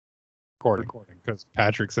recording because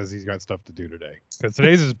Patrick says he's got stuff to do today. Because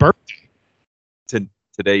today's his birthday.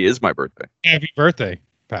 Today is my birthday. Happy birthday,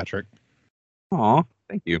 Patrick. Aw,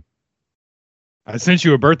 thank you. I sent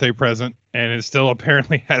you a birthday present, and it still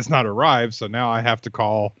apparently has not arrived. So now I have to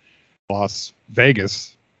call Las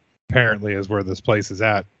Vegas, apparently is where this place is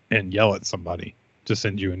at, and yell at somebody to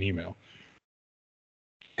send you an email.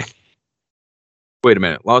 Wait a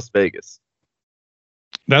minute, Las Vegas.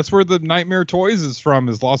 That's where the Nightmare Toys is from,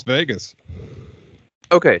 is Las Vegas.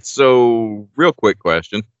 Okay, so real quick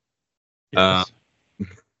question. Yes.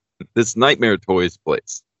 This Nightmare Toys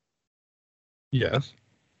place. Yes.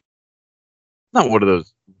 Not one of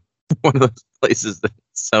those places that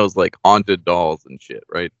sells like haunted dolls and shit,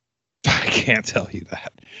 right? I can't tell you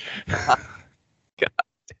that. God.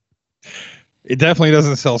 It definitely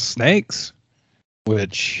doesn't sell snakes,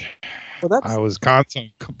 which I was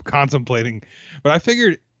contemplating. But I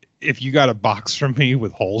figured if you got a box from me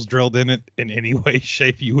with holes drilled in it in any way,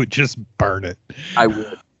 shape, you would just burn it. I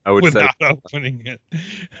would without opening it.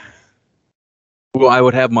 Well, I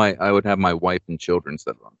would have my wife and children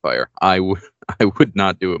set it on fire. I would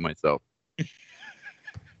not do it myself.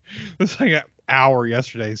 It's like an hour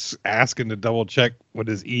yesterday asking to double check what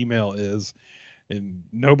his email is, and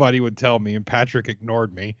nobody would tell me, and Patrick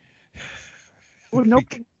ignored me. Well, no.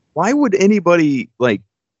 Why would anybody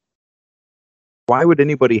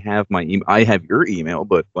have my email? I have your email,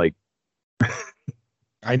 but like,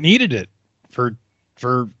 I needed it for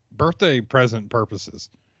birthday present purposes.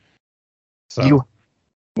 So,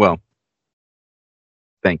 well,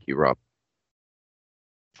 thank you, Rob.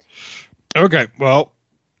 Okay, well,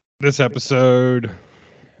 this episode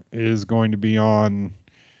is going to be on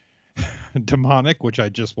Demonic, which I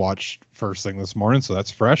just watched first thing this morning, so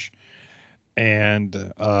that's fresh. And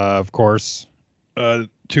of course,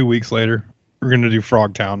 2 weeks later, we're going to do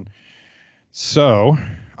Frogtown. So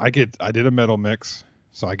I did a metal mix,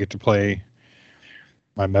 so I get to play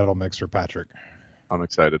my metal mix for Patrick. I'm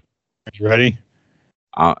excited. Are you ready?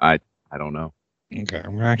 I don't know. Okay,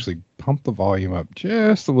 I'm gonna actually pump the volume up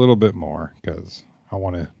just a little bit more because I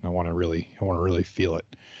want to really feel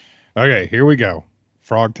it. Okay, here we go.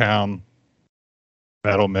 Frogtown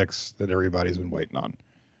metal mix that everybody's been waiting on.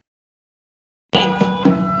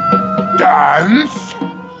 Dance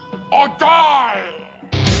or die!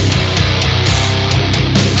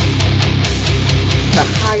 The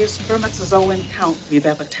highest spermatozoan count we've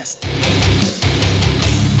ever tested.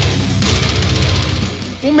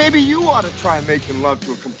 Well, maybe you ought to try making love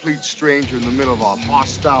to a complete stranger in the middle of a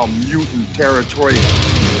hostile mutant territory.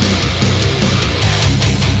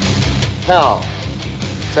 Hell.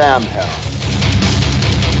 Sam hell.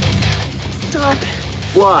 Stop.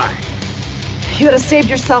 Why? You would have saved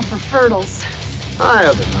yourself for Fertles. I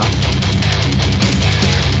have enough.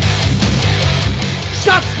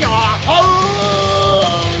 Shut your hole!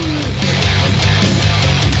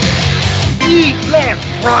 Eat left,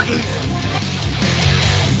 froggies!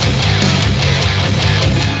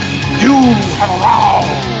 You have aroused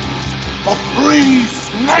the three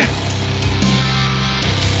snakes!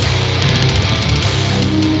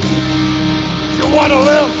 You want to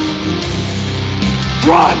live?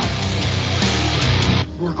 Run!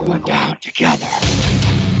 We're going down together.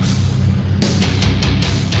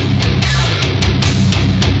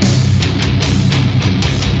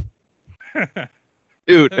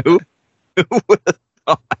 Dude, who would have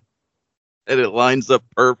thought that it lines up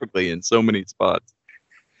perfectly in so many spots?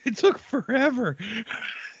 It took forever.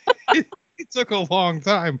 It took a long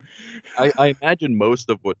time. I imagine most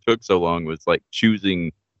of what took so long was like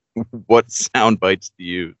choosing what sound bites to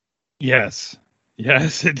use. Yes,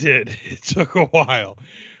 it did. It took a while,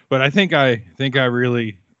 but I think I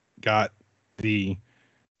really got the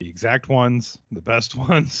exact ones, the best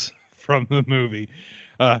ones from the movie.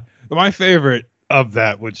 My favorite of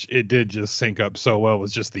that, which it did just sync up so well,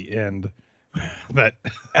 was just the end. that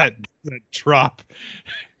drop.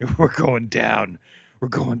 We're going down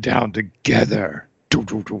together.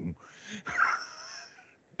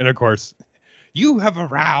 And of course, you have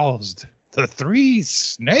aroused the three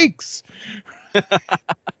snakes.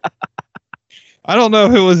 I don't know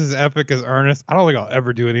if it was as epic as Ernest. I don't think I'll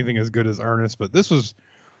ever do anything as good as Ernest, but this was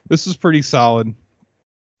pretty solid.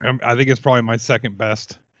 I think it's probably my second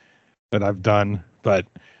best that I've done, but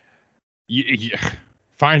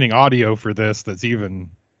finding audio for this that's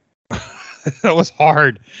even that was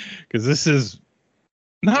hard because this is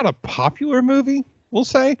not a popular movie, we'll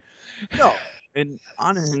say. No, and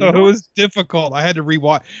honestly, so it was difficult. I had to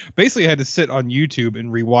rewatch. Basically, I had to sit on YouTube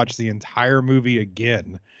and rewatch the entire movie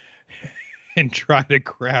again and try to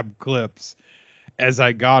grab clips as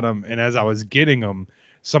I got them, and as I was getting them,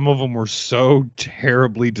 some of them were so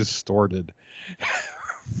terribly distorted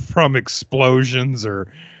from explosions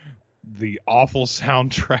or the awful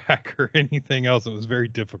soundtrack or anything else. It was very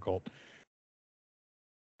difficult.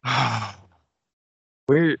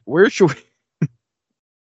 Where should we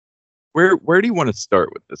where do you want to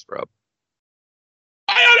start with this, Rob?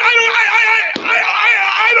 I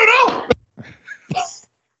don't know.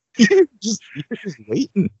 You're just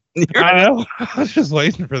waiting. I know. I was just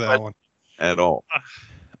waiting for that one. At all.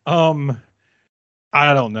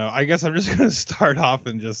 I don't know. I guess I'm just going to start off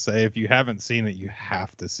and just say, if you haven't seen it, you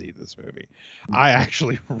have to see this movie. I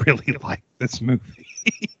actually really like this movie.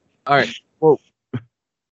 All right. Well,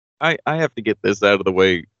 I have to get this out of the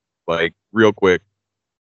way, like, real quick.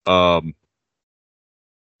 Because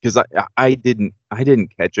I didn't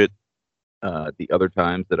catch it the other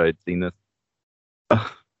times that I'd seen this.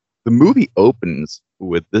 The movie opens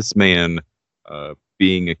with this man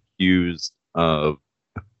being accused of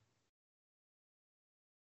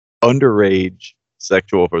underage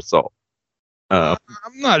sexual assault. I'm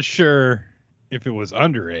not sure if it was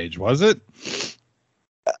underage, was it?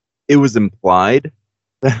 It was implied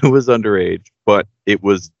that it was underage, but it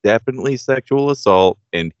was definitely sexual assault,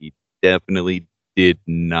 and he definitely did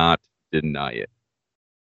not deny it.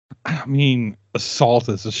 I mean, assault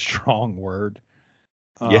is a strong word.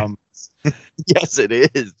 Yes. Yes, it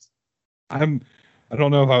is. I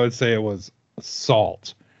don't know if I would say it was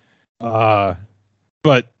assault.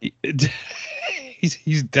 But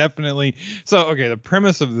he's definitely so okay. The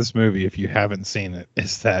premise of this movie, if you haven't seen it,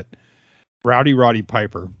 is that Rowdy Roddy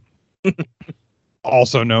Piper,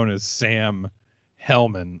 also known as Sam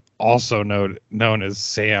Hellman, also known as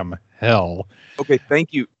Sam Hell. Okay,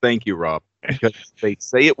 thank you, Rob. Because they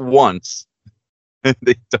say it once, and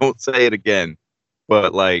they don't say it again.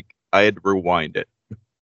 But like, I had to rewind it.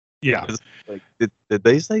 Yeah. Like, did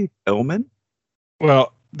they say Hellman?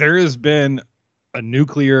 Well, there has been a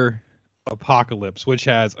nuclear apocalypse, which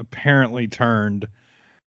has apparently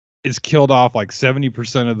it's killed off like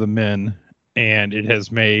 70% of the men, and it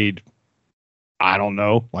has made, I don't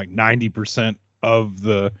know, like 90% of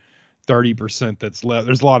the 30% that's left.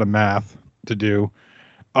 There's a lot of math to do.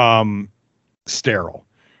 Sterile.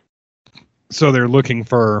 So they're looking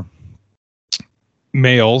for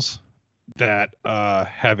males that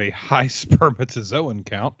have a high spermatozoan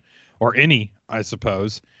count, or any, I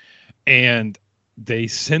suppose, and they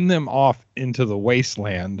send them off into the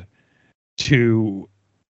wasteland to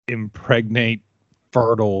impregnate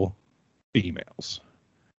fertile females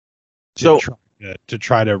to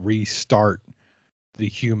try to restart the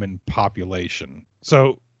human population.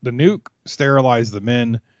 So the nuke sterilized the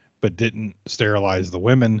men but didn't sterilize the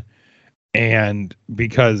women, and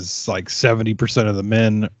because like 70% of the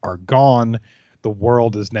men are gone, the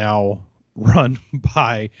world is now run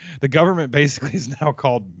by the government. Basically is now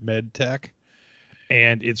called MedTech,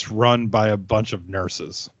 and it's run by a bunch of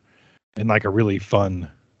nurses in like a really fun,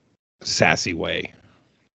 sassy way.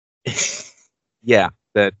 Yeah,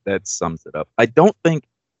 that sums it up. I don't think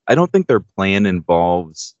their plan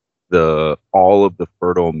involves all of the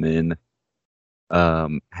fertile men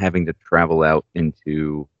having to travel out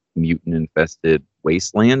into mutant infested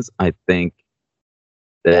wastelands. I think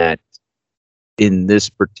that in this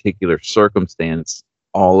particular circumstance,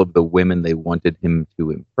 all of the women they wanted him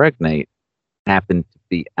to impregnate happened to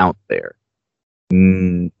be out there.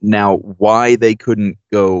 Now, why they couldn't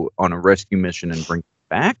go on a rescue mission and bring them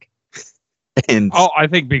back? And I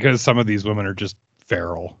think because some of these women are just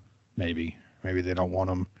feral. Maybe they don't want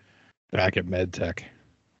them back at MedTech.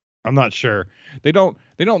 I'm not sure. They don't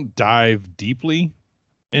dive deeply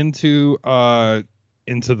into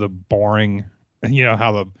the boring,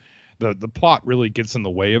 how the plot really gets in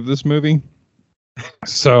the way of this movie.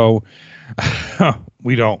 So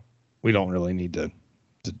we don't really need to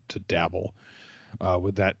dabble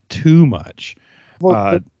with that too much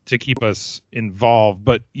to keep us involved.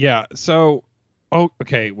 But yeah, so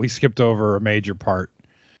okay, we skipped over a major part.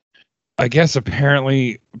 I guess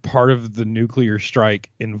apparently part of the nuclear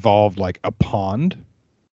strike involved like a pond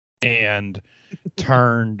and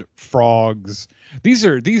turned frogs. I'm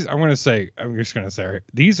just going to say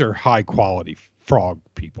these are high quality frog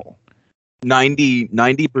people.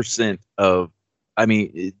 90% of, I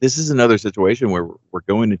mean, this is another situation where we're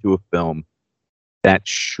going into a film that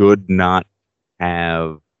should not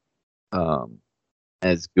have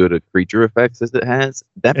as good a creature effects as it has.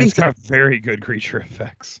 That means it's got very good creature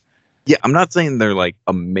effects. Yeah, I'm not saying they're like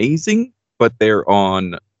amazing, but they're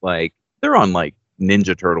on like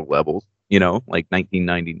Ninja Turtle levels, like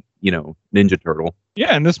 1990, Ninja Turtle.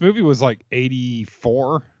 Yeah, and this movie was like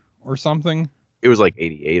 84 or something. It was like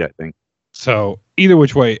 88, I think. So either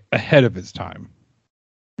which way, ahead of its time.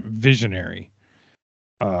 visionary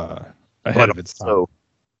ahead of its time.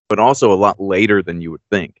 But also a lot later than you would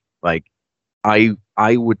think. Like, I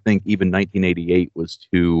would think even 1988 was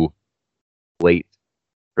too late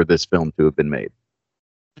for this film to have been made.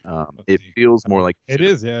 It feels more like it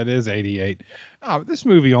is. Yeah, it is 88. This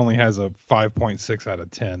movie only has a 5.6 out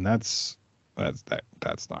of 10. That's not,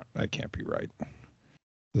 that can't be right.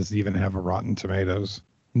 Does it even have a Rotten Tomatoes?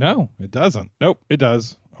 No, it doesn't. Nope, it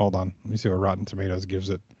does. Hold on. Let me see what Rotten Tomatoes gives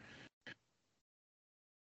it.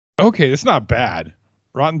 Okay, it's not bad.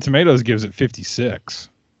 Rotten Tomatoes gives it 56.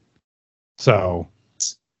 So,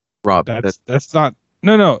 Rob, that's not,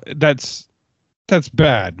 no, that's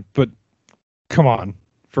bad, but come on,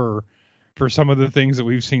 for some of the things that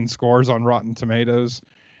we've seen scores on Rotten Tomatoes,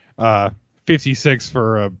 56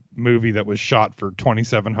 for a movie that was shot for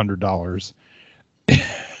 $2,700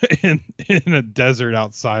 in a desert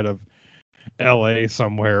outside of LA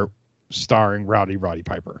somewhere, starring Roddy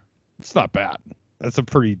Piper. It's not bad. That's a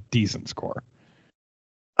pretty decent score.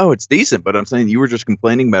 Oh, it's decent, but I'm saying you were just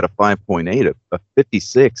complaining about a 5.8. A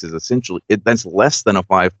 56 is essentially, that's less than a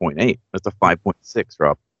 5.8. That's a 5.6,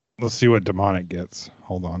 Rob. Let's see what Demonic gets.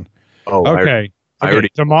 Hold on. Oh, okay. I already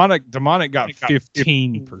Demonic got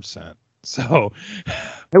 15%. So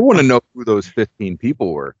I want to know who those 15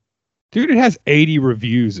 people were. Dude, it has 80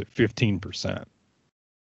 reviews at 15%.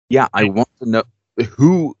 Yeah, I want to know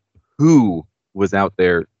who was out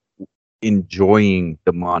there enjoying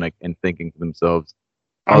Demonic and thinking to themselves,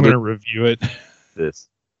 I'm going to review it. This.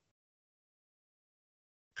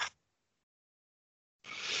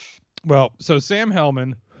 Well, so Sam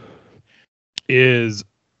Hellman is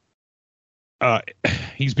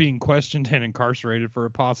he's being questioned and incarcerated for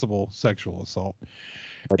a possible sexual assault.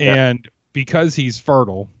 Okay. And because he's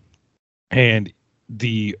fertile and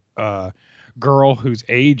the girl whose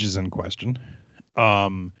age is in question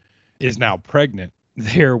is now pregnant,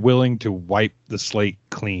 they're willing to wipe the slate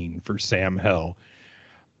clean for Sam Hell.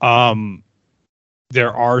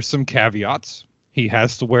 There are some caveats. He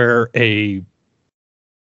has to wear he's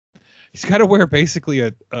got to wear basically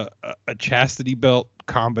a chastity belt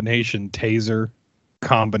combination taser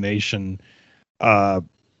combination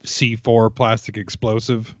C4 plastic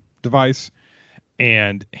explosive device,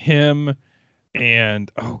 and him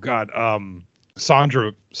and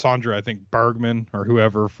Sandra I think Bergman or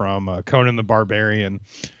whoever from Conan the Barbarian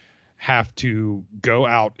have to go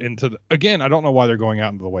out into again, I don't know why they're going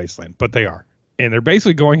out into the wasteland, but they are. And they're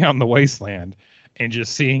basically going out in the wasteland and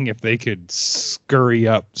just seeing if they could scurry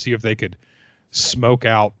up, see if they could smoke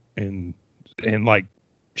out and like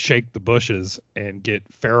shake the bushes and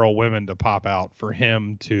get feral women to pop out for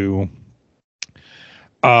him to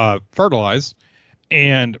fertilize.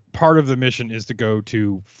 And part of the mission is to go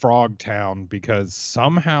to Frogtown because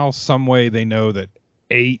somehow, some way they know that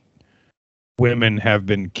 8 women have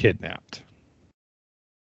been kidnapped.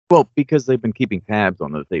 Well, because they've been keeping tabs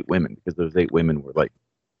on those 8 women, because those 8 women were like,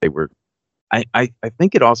 they were, I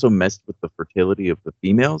think it also messed with the fertility of the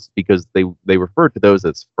females because they referred to those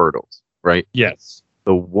as fertiles, right? Yes.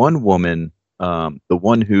 The one woman, the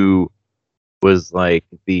one who was like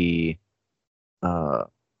the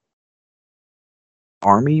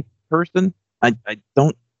army person, I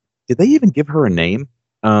don't, did they even give her a name?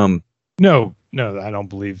 No, I don't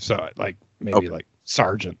believe so. Like maybe Okay. like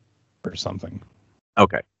sergeant or something.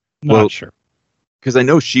 Okay. Not sure. Because I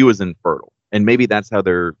know she was infertile, and maybe that's how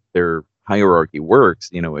their hierarchy works.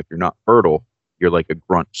 You know, if you're not fertile, you're like a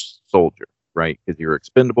grunt soldier, right? Because you're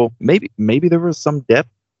expendable. Maybe there was some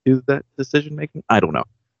depth to that decision making. I don't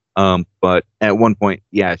know. But at one point,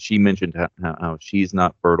 yeah, she mentioned how she's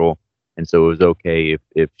not fertile, and so it was okay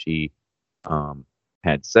if she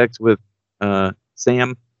had sex with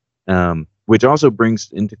Sam. Which also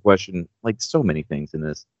brings into question like so many things in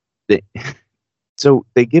this. So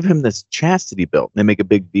they give him this chastity belt. They make a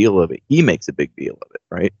big deal of it. He makes a big deal of it,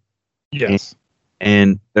 right? Yes.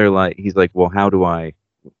 And they're like, he's like, well, how do I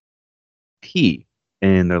pee?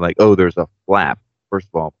 And they're like, oh, there's a flap. First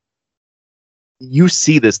of all, you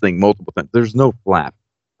see this thing multiple times. There's no flap,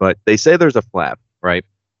 but they say there's a flap, right?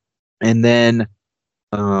 And then,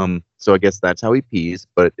 so I guess that's how he pees,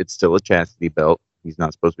 but it's still a chastity belt. He's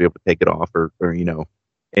not supposed to be able to take it off or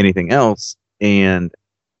anything else. And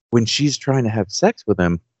when she's trying to have sex with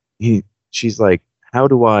him, she's like, how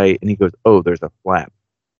do I? And he goes, oh, there's a flap.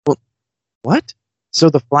 Well, what? So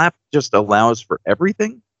the flap just allows for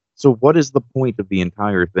everything? So what is the point of the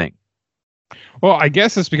entire thing? Well, I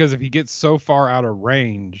guess it's because if he gets so far out of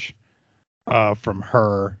range from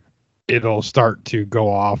her, it'll start to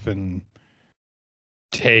go off and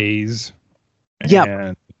tase.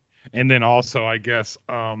 Yeah. And then also, I guess,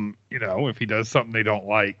 if he does something they don't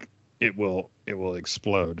like, it'll it will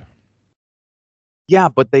explode. Yeah,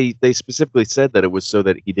 but they specifically said that it was so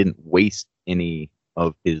that he didn't waste any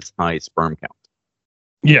of his high sperm count.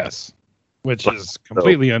 Yes, which is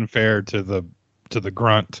completely unfair to the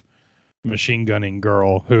grunt machine gunning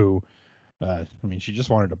girl who, she just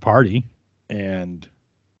wanted to party, and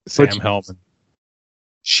Sam Hellman.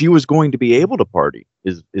 She was going to be able to party.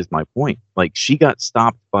 Is my point? Like, she got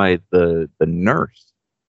stopped by the nurse.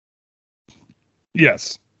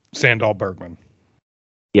 Yes, Sandal Bergman.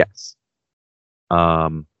 Yes.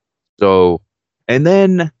 So, and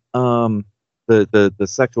then the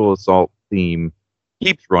sexual assault theme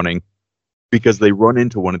keeps running because they run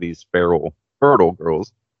into one of these feral fertile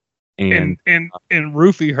girls, and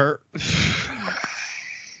roofie her.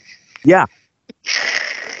 Yeah,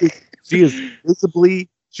 she is visibly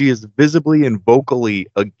and vocally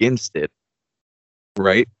against it,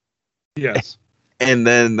 right? Yes. And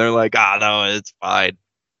then they're like, "Ah, no, it's fine,"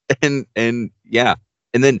 and yeah,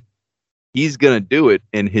 and then he's gonna do it,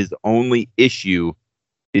 and his only issue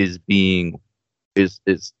is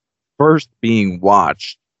first being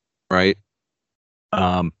watched, right?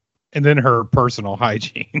 And then her personal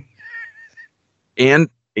hygiene. and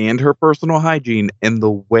her personal hygiene, and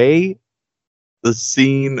the way the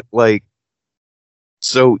scene, like,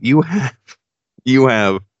 so you have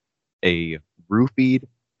a roofied,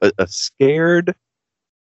 a scared,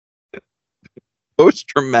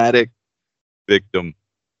 post-traumatic victim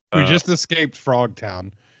who just escaped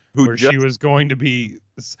Frogtown, where she was going to be.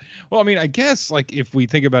 Well, I mean, I guess, like, if we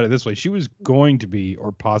think about it this way, she was going to be,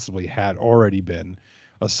 or possibly had already been,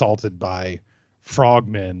 assaulted by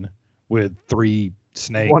frogmen with 3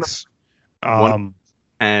 snakes. One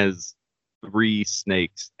has 3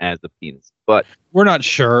 snakes as a penis, but we're not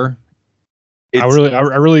sure. I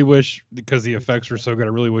really wish, because the effects were so good, I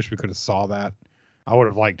really wish we could have saw that. I would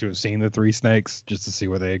have liked to have seen the 3 snakes just to see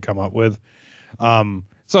what they had come up with.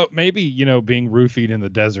 So maybe, being roofied in the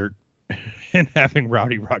desert and having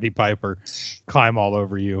Roddy Piper climb all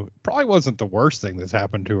over you probably wasn't the worst thing that's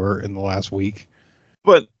happened to her in the last week.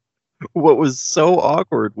 But what was so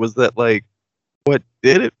awkward was that, like, what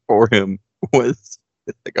did it for him was,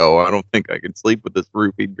 it's like, oh, I don't think I can sleep with this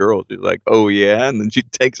roofied girl. She's like, oh yeah, and then she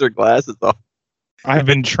takes her glasses off. I've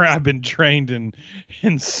been trained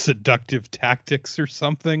in seductive tactics or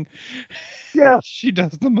something. Yeah, she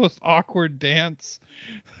does the most awkward dance,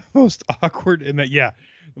 the most awkward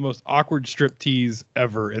striptease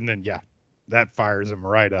ever, and then that fires him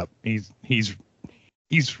right up. He's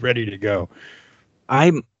ready to go.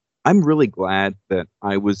 I'm really glad that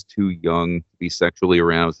I was too young to be sexually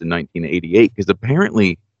aroused in 1988, because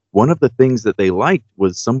apparently one of the things that they liked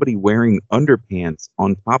was somebody wearing underpants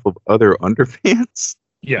on top of other underpants.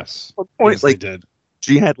 Yes. Yes, they did.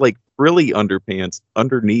 She had, like, frilly underpants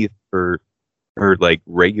underneath her like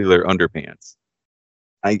regular underpants.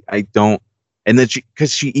 I don't, and then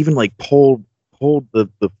because she even, like, pulled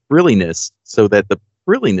the frilliness so that the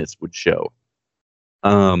frilliness would show.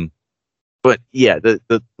 But yeah,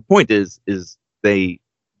 the point is they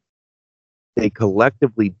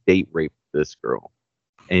collectively date raped this girl.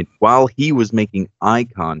 And while he was making eye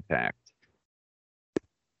contact,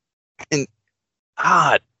 and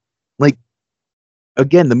God, like,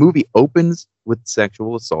 again, the movie opens with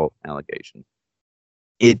sexual assault allegations.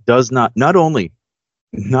 It does not only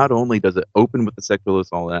does it open with the sexual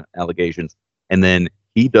assault allegations, and then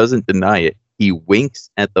he doesn't deny it. He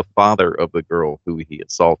winks at the father of the girl who he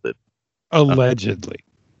assaulted. Allegedly.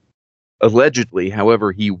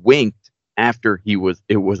 However, he winked after it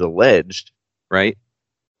was alleged, right?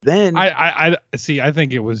 Then I see. I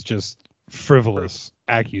think it was just frivolous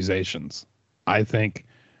accusations. I think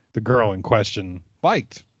the girl in question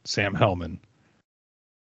liked Sam Hellman.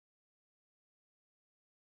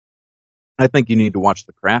 I think you need to watch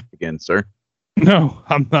The Craft again, sir. No,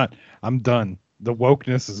 I'm not. I'm done. The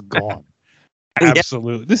wokeness is gone.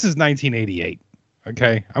 Absolutely. This is 1988.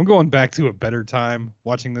 Okay, I'm going back to a better time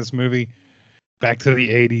watching this movie. Back to the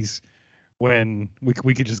 80s when we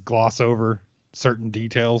could just gloss over certain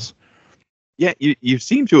details. Yeah, you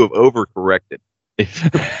seem to have overcorrected.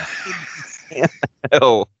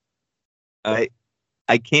 Hell, I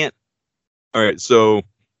can't. All right, so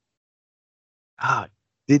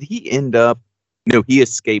did he end up? No, he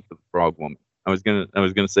escaped the frog woman. I was gonna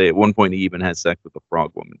say at one point he even has sex with the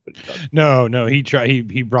frog woman, but he doesn't. No, he tried.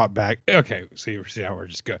 He brought back. Okay, see how we're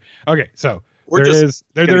just going. Okay, so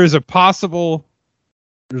there is a possible.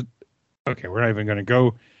 Okay, we're not even going to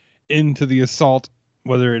go into the assault,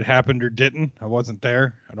 whether it happened or didn't. I wasn't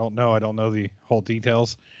there. I don't know. I don't know the whole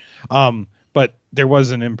details. But there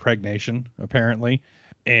was an impregnation apparently,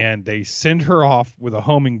 and they send her off with a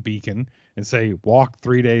homing beacon and say, walk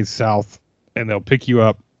 3 days south and they'll pick you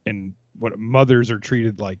up, and what mothers are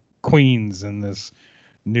treated like queens in this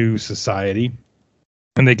new society.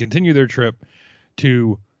 And they continue their trip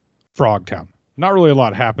to Frogtown. Not really a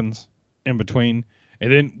lot happens in between.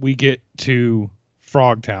 And then we get to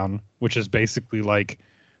Frogtown, which is basically like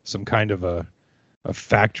some kind of a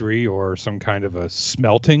factory or some kind of a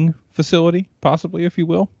smelting facility, possibly, if you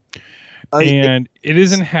will. And it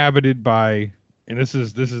is inhabited by, and this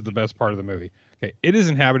is the best part of the movie. Okay, it is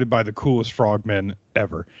inhabited by the coolest frogmen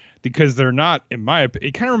ever, because they're not, in my opinion,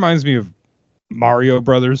 it kind of reminds me of Mario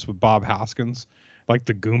Brothers with Bob Hoskins, like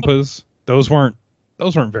the Goombas. Those weren't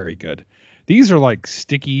very good. These are like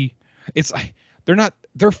sticky. It's like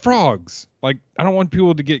they're frogs. Like, I don't want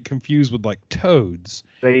people to get confused with like toads.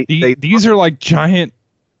 These are like giant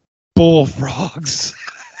bullfrogs.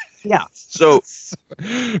 Yeah. So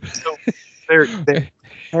they're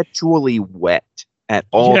perpetually wet at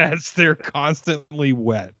all. Yes, they're constantly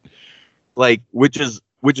wet. Like, which is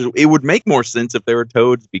it would make more sense if they were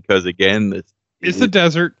toads, because again, it's the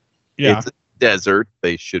desert. Yeah. It's a desert.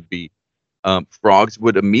 They should be. Frogs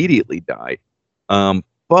would immediately die.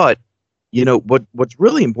 But you know what's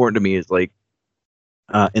really important to me is like,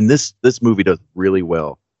 and this movie does really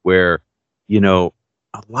well, where, you know,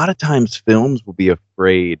 a lot of times films will be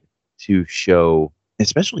afraid to show,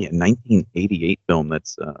 especially a 1988 film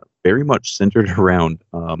that's very much centered around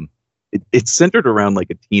it's centered around like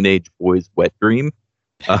a teenage boy's wet dream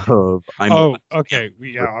of okay,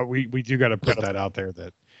 we do got to put that out there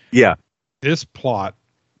that this plot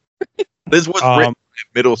this was written by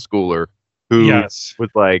a middle schooler who was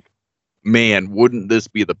like, man, wouldn't this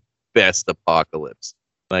be the best apocalypse?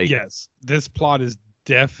 Like, yes, this plot is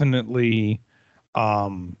definitely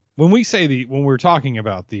when we're talking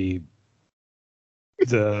about the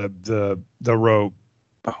rogue,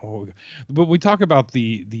 but we talk about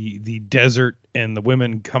the desert and the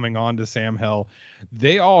women coming on to Sam Hell,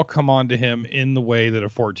 they all come on to him in the way that a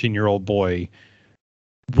 14-year-old boy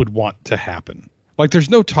would want to happen. Like, there's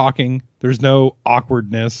no talking, there's no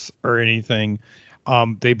awkwardness or anything.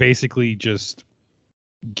 They basically just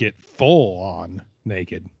get full on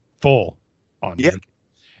naked. Naked.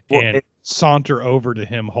 And saunter over to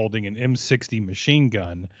him holding an M60 machine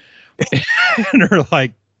gun and are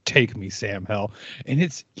like, take me, Sam Hell. And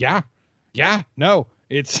it's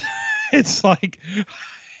it's like,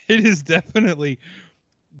 it is definitely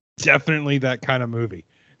that kind of movie.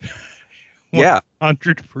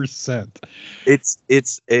 100%. It's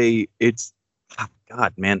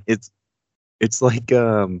God, man, it's like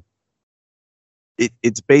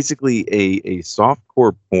it's basically a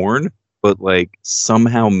softcore porn, but like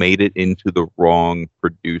somehow made it into the wrong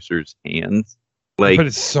producer's hands. Like, but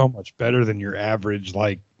it's so much better than your average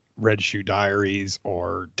like Red Shoe Diaries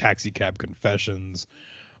or Taxi Cab Confessions,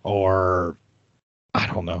 or I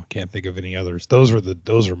don't know, can't think of any others. Those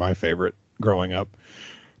are my favorite growing up.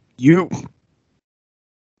 You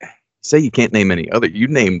say you can't name any other. You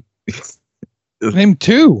name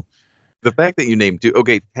two. The fact that you named two.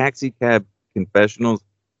 Okay, Taxi Cab Confessionals,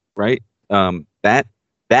 right? That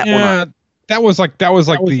one. That was like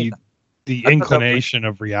the inclination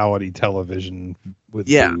of reality television with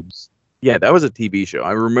boobs. Yeah, that was a TV show.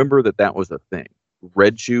 I remember that was a thing.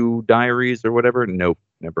 Red Shoe Diaries or whatever. Nope,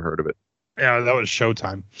 never heard of it. Yeah, that was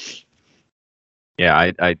Showtime.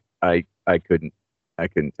 Yeah, I couldn't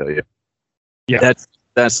tell you. Yeah,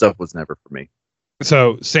 that stuff was never for me.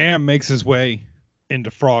 So Sam makes his way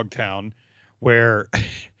into Frogtown, where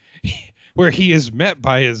he is met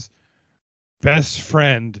by his best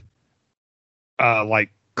friend,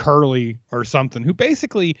 like Curly or something, who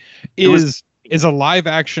basically is a live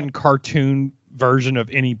action cartoon version of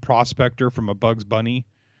any prospector from a Bugs Bunny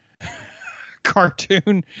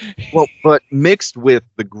cartoon. Well, but mixed with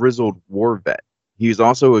the grizzled war vet. He's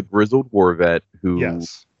also a grizzled war vet who,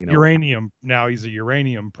 yes, uranium. Now he's a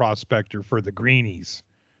uranium prospector for the Greenies,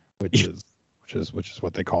 which is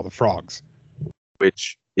what they call the frogs.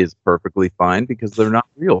 Which is perfectly fine because they're not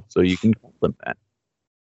real, so you can call them that.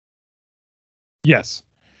 Yes.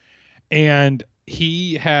 And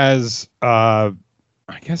he has, I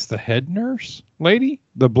guess, the head nurse lady,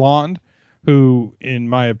 the blonde, who, in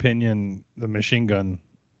my opinion, the machine gun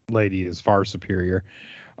lady is far superior.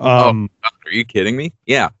 Are you kidding me?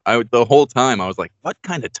 Yeah. The whole time I was like, what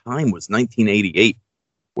kind of time was 1988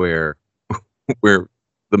 where the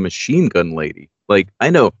machine gun lady, like, I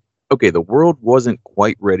know, okay, the world wasn't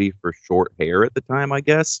quite ready for short hair at the time, I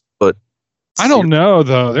guess, but I don't know,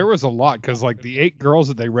 though. There was a lot, because like the 8 girls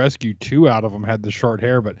that they rescued, 2 out of them had the short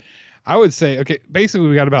hair. But I would say, okay, basically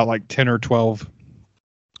we got about like 10 or 12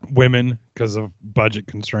 women because of budget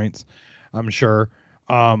constraints, I'm sure.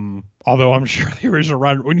 Although I'm sure the original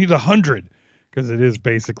writer, we need 100. because it is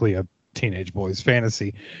basically a teenage boy's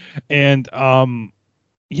fantasy. And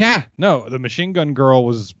yeah, no, the Machine Gun Girl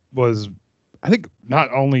was I think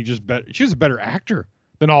not only just better, she was a better actor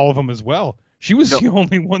than all of them as well. She was the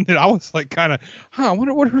only one that I was like kind of, I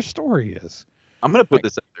wonder what her story is. I'm gonna put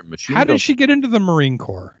this out there. How did she get into the Marine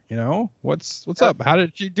Corps? You know, what's up? How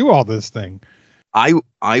did she do all this thing?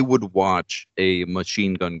 I would watch a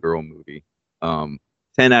Machine Gun Girl movie. 10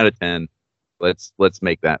 out of 10. Let's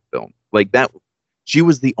make that film. Like that. She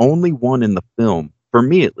was the only one in the film, for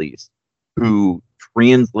me at least, who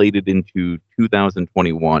translated into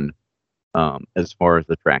 2021 as far as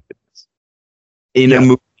attractiveness. In a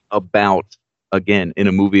movie about a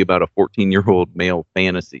 14-year-old male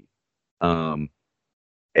fantasy. And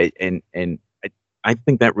I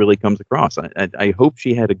think that really comes across. I hope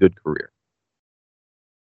she had a good career.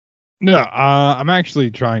 No, I'm actually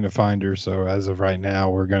trying to find her. So as of right now,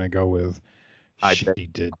 we're going to go with she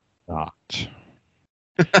did not.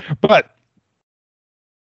 But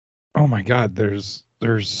oh my God, there's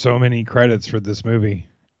so many credits for this movie,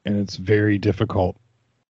 and it's very difficult.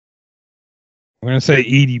 I'm going to say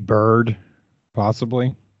Edie Bird,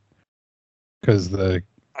 possibly, because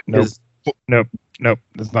nope,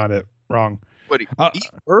 that's not it. Wrong. What? Edie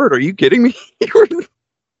Bird? Are you kidding me?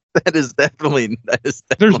 That is definitely.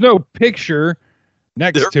 There's no picture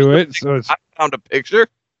next to it, so it's. I found a picture.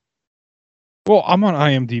 Well, I'm on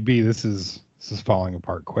IMDb. This is falling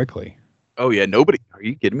apart quickly. Oh yeah, nobody. Are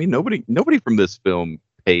you kidding me? Nobody from this film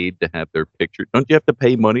paid to have their picture. Don't you have to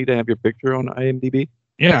pay money to have your picture on IMDb?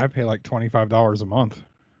 Yeah, I pay like $25 a month.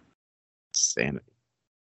 Sanity.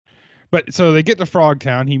 But so they get to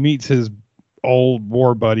Frogtown. He meets his old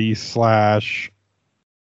war buddy /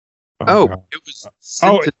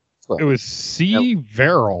 it was C.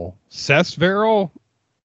 Verrill. Cess Verrill.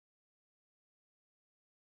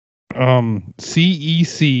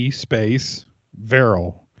 CEC space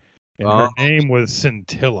Verrill. And her name was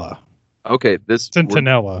Scintilla. Okay,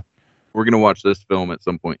 Centinella. We're gonna watch this film at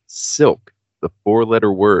some point. Silk, the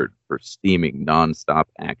 4-letter word for steaming nonstop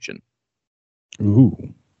action.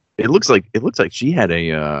 Ooh. It looks like she had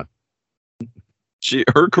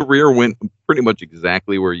her career went pretty much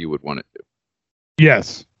exactly where you would want it to.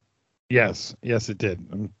 Yes, it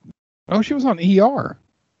did. She was on ER.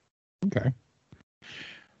 Okay.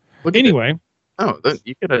 Anyway.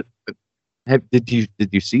 You gotta. Did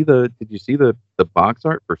you see the box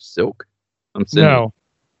art for Silk? No.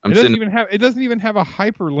 It doesn't even have a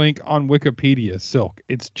hyperlink on Wikipedia. Silk.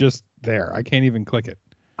 It's just there. I can't even click it.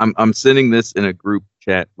 I'm sending this in a group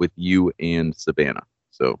chat with you and Savannah.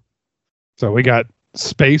 So we got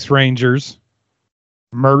Space Rangers,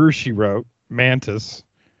 Murder, She Wrote, Mantis,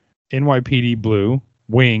 NYPD Blue,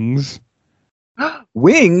 Wings.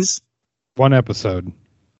 Wings? 1 episode.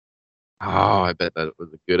 Oh, I bet that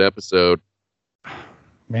was a good episode.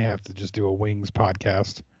 May have to just do a Wings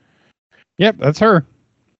podcast. Yep, that's her.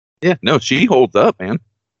 Yeah, no, she holds up, man.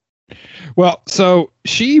 Well, so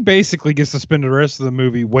she basically gets to spend the rest of the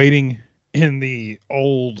movie waiting in the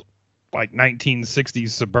old, like 1960s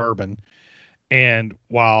Suburban, and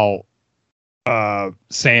while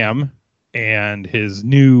Sam and his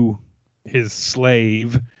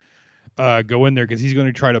slave go in there because he's going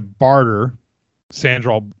to try to barter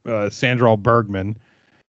Sandra Bergman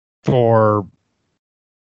for,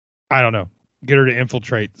 I don't know, get her to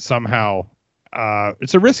infiltrate somehow.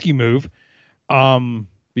 It's a risky move.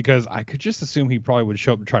 Because I could just assume he probably would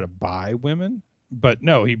show up and try to buy women, but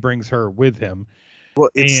no, he brings her with him. Well,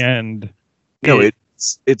 it's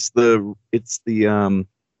the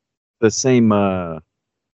same not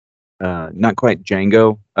quite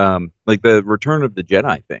Django, like the Return of the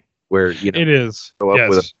Jedi thing, where it is go up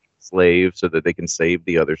with a slave so that they can save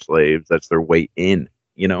the other slaves. That's their way in,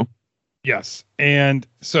 Yes, and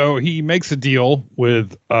so he makes a deal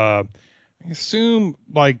with I assume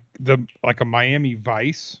like a Miami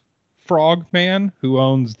Vice frog man who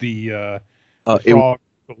owns the frog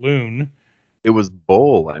balloon. It was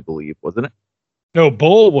Bull, I believe, wasn't it? No,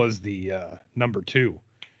 Bull was the number 2.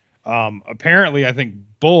 Apparently, I think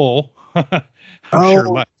Bull.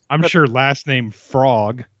 I'm sure last name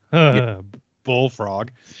Frog.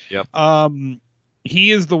 Bullfrog. Yep.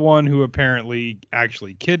 He is the one who apparently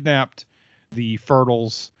actually kidnapped the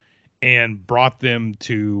Fertles and brought them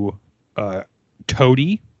to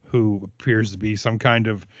Toady, who appears to be some kind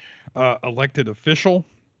of elected official,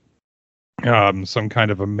 some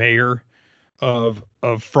kind of a mayor of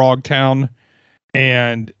Frogtown,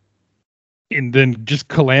 and then just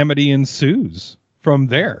calamity ensues from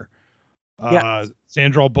there.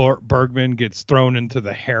 Sandra Bergman gets thrown into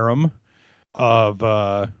the harem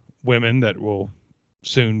of women that will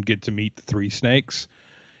soon get to meet the 3 snakes,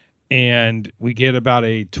 and we get about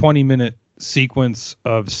a 20-minute sequence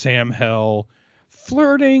of Sam Hell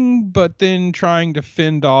flirting, but then trying to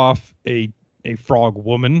fend off a frog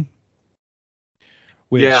woman,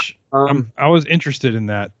 which I was interested in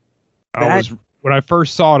that. When I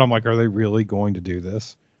first saw it, I'm like, are they really going to do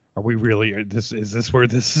this? Are we really? Is this where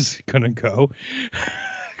this is going to go?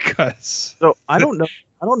 So I don't know.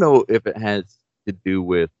 I don't know if it has to do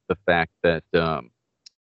with the fact that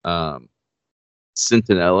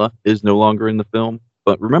Centinella is no longer in the film.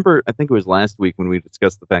 But remember, I think it was last week when we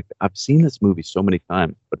discussed the fact that I've seen this movie so many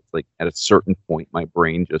times, but it's like at a certain point, my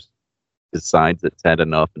brain just decides it's had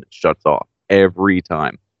enough and it shuts off every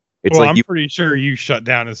time. It's I'm pretty sure you shut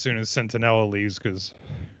down as soon as Centinella leaves, because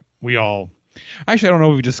we all. Actually, I don't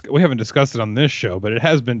know if we haven't discussed it on this show, but it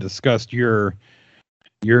has been discussed. Your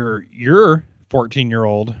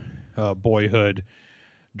 14-year-old boyhood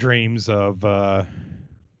dreams of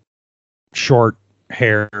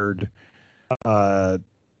short-haired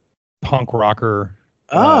punk rocker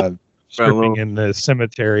stripping in the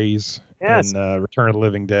cemeteries and Return of the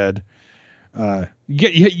Living Dead.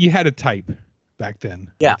 You had a type back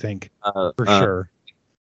then, I think, for sure.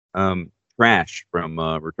 Trash from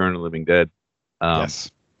Return of the Living Dead.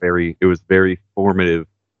 Yes. It was very formative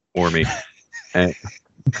for me at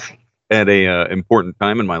a important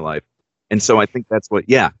time in my life. And so I think that's what,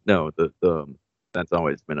 that's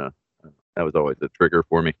always been that was always a trigger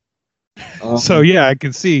for me. So yeah, I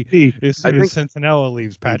can see as soon as Centinella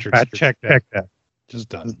leaves, Patrick check that. Just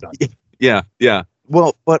done. Yeah.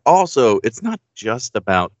 Well, but also it's not just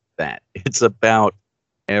about that. It's about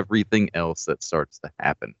everything else that starts to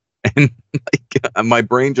happen. And like my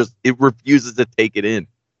brain it refuses to take it in.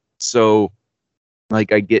 So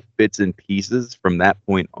like I get bits and pieces from that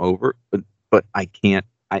point over, but I can't.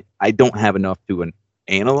 I don't have enough to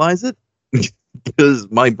analyze it because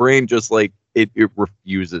my brain just like it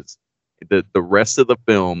refuses. The rest of the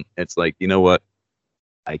film, it's like, you know what?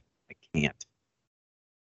 I can't.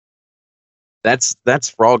 That's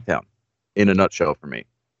Frogtown in a nutshell for me.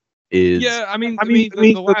 The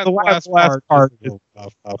last part is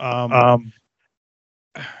tough.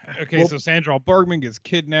 Okay, so Sandra Bergman gets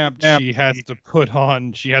kidnapped. She has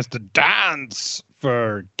to dance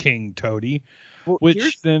for King Toady,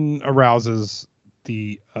 which then arouses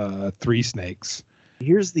the three snakes.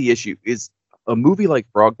 Here's the issue: is a movie like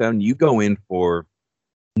Frogtown, you go in for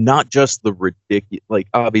not just the ridiculous, like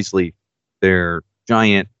obviously they're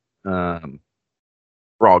giant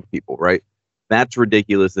frog people, right? That's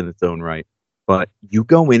ridiculous in its own right. But you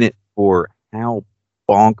go in it for how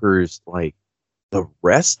bonkers like the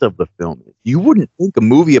rest of the film is. You wouldn't think a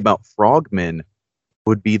movie about frogmen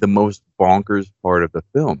would be the most bonkers part of the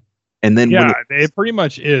film. And then it pretty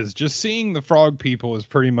much is. Just seeing the frog people is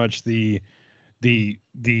pretty much it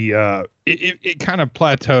kind of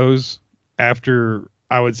plateaus after,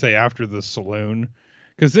 I would say, after the saloon,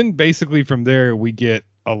 because then basically from there we get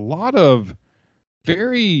a lot of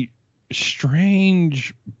very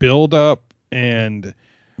strange build up and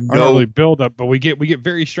not really build up, but we get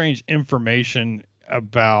very strange information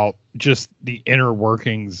about just the inner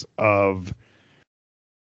workings of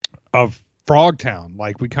Frogtown.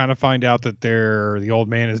 Like we kind of find out that the old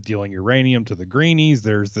man is dealing uranium to the greenies.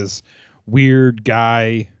 There's this weird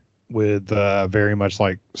guy with very much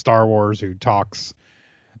like Star Wars who talks.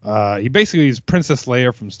 He basically is Princess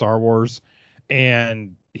Leia from Star Wars,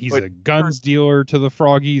 and he's a guns dealer to the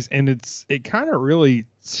froggies, and it kind of really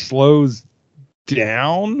slows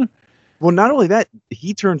down. Well, not only that,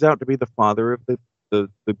 he turns out to be the father of the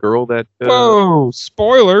girl that. Whoa!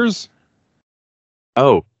 Spoilers.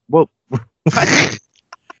 Oh well.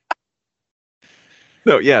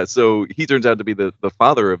 No, yeah. So he turns out to be the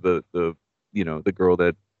father of the girl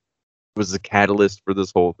that was the catalyst for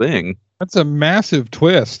this whole thing. That's a massive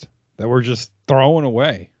twist that we're just throwing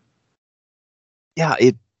away. Yeah,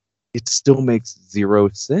 it still makes zero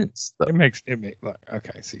sense though. It makes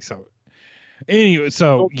okay. See, so anyway,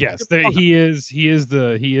 so yes, he is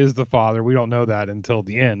the father. We don't know that until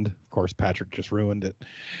the end. Of course, Patrick just ruined it.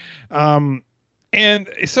 And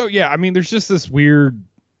so yeah, I mean, there's just this weird.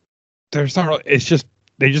 There's not really. It's just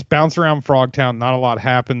they just bounce around Frogtown. Not a lot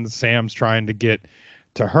happens. Sam's trying to get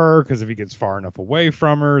to her because if he gets far enough away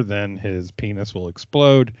from her, then his penis will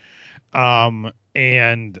explode. And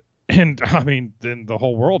I mean, then the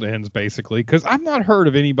whole world ends basically, because I've not heard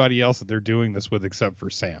of anybody else that they're doing this with except for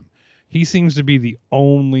Sam. He seems to be the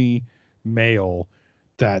only male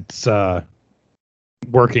that's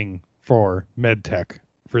working for MedTech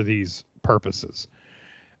for these purposes.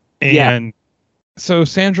 And so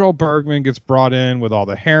Sandra Bergman gets brought in with all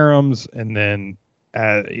the harems, and then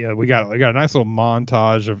we got a nice little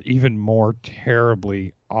montage of even more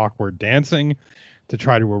terribly awkward dancing to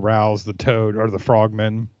try to arouse the toad or the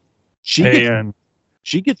frogmen. She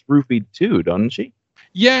gets roofied too, doesn't she?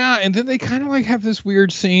 Yeah, and then they kind of like have this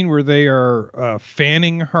weird scene where they are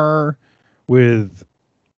fanning her with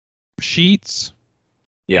sheets.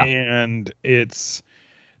 Yeah. And it's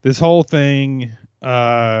this whole thing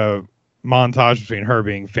montage between her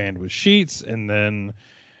being fanned with sheets, and then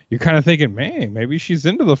you're kind of thinking, man, maybe she's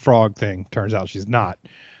into the frog thing. Turns out she's not.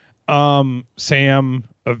 Sam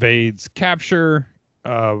evades capture.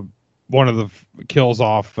 One of the kills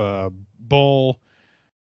off Bull.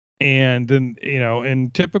 And then,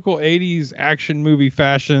 in typical 80s action movie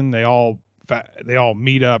fashion, they all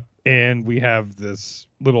meet up, and we have this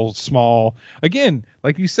little small, again,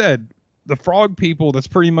 like you said, the frog people, that's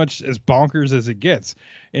pretty much as bonkers as it gets.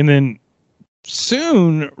 And then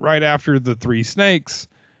soon, right after the three snakes,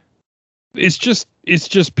 it's just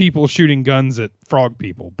people shooting guns at frog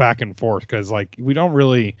people back and forth, because like we don't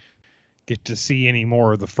really get to see any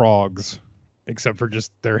more of the frogs except for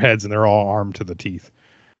just their heads, and they're all armed to the teeth.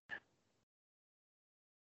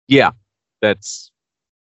 Yeah, that's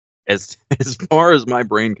as far as my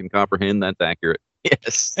brain can comprehend. That's accurate.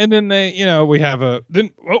 Yes. And then we have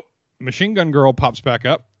Machine Gun Girl pops back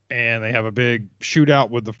up, and they have a big shootout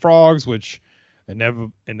with the frogs, which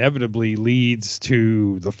inevitably leads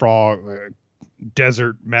to the frog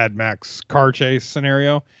desert Mad Max car chase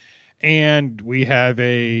scenario. And we have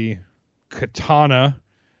a katana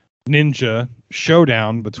ninja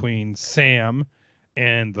showdown between Sam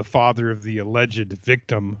and the father of the alleged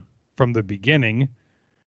victim from the beginning,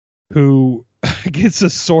 who gets a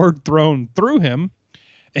sword thrown through him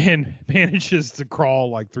and manages to crawl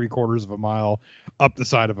like 3/4 of a mile up the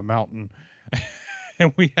side of a mountain.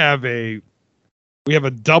 And we have a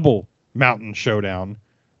double mountain showdown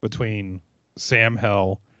between Sam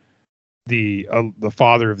Hell, the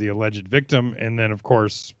father of the alleged victim, and then of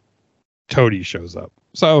course Toady shows up.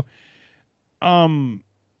 So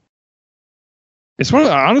it's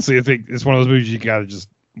honestly, I think it's one of those movies you got to just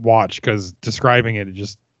watch, because describing it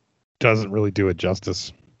just doesn't really do it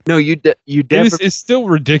justice. No, you definitely. It's still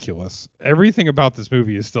ridiculous. Everything about this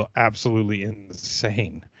movie is still absolutely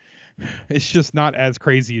insane. It's just not as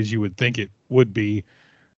crazy as you would think it would be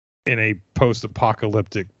in a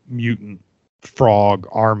post-apocalyptic mutant frog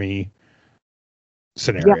army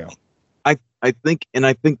scenario. Yeah, I think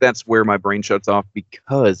that's where my brain shuts off,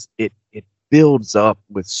 because it builds up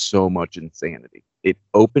with so much insanity. It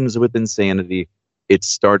opens with insanity. It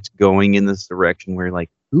starts going in this direction where,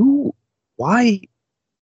 like, why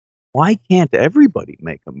can't everybody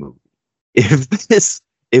make a movie? If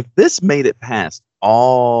this made it past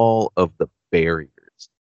all of the barriers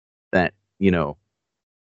that, and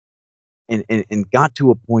got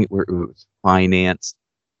to a point where it was financed,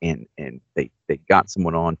 and they got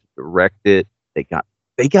someone on to direct it. They got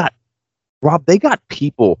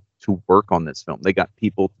people to work on this film. They got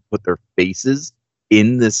people to put their faces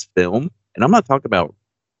in this film. And I'm not talking about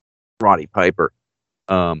Roddy Piper.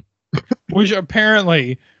 Which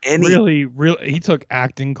apparently really, he took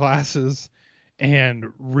acting classes,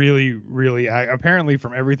 and really, apparently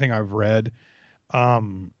from everything I've read,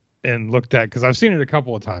 and looked at, because I've seen it a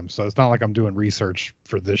couple of times, so it's not like I'm doing research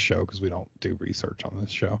for this show, because we don't do research on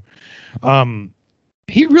this show.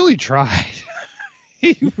 He really tried.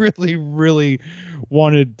 He really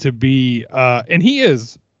wanted to be, and he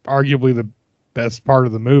is arguably the best part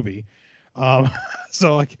of the movie.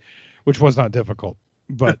 So like, which was not difficult,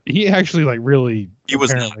 but he actually apparently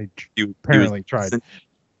tried.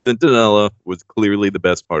 Centinella was clearly the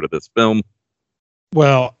best part of this film.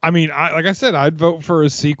 Well, I mean, like I said, I'd vote for a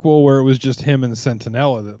sequel where it was just him and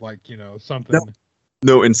Centinella, that something.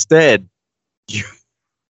 No, instead,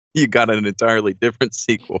 you got an entirely different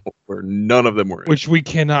sequel where none of them were in. Which we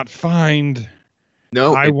cannot find.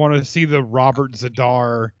 No, I want to see the Robert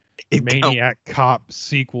Zadar Maniac Cop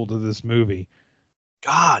sequel to this movie.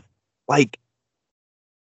 God, like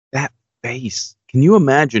that face. Can you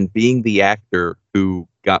imagine being the actor who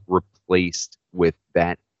got replaced with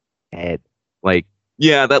that head? Like,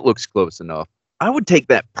 yeah, that looks close enough. I would take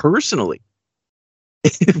that personally.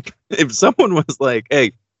 If someone was like,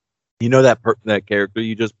 hey, that character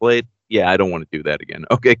you just played? Yeah, I don't want to do that again.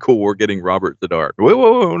 Okay, cool. We're getting Robert Zadar.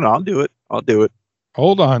 Whoa, no, I'll do it.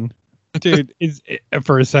 Hold on. Dude,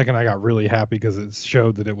 for a second I got really happy because it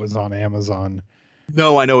showed that it was on Amazon.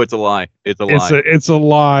 No, I know it's a lie. It's a lie. It's a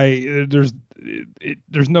lie. There's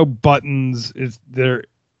no buttons. It's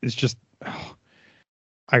just.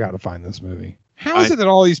 I got to find this movie. How is it that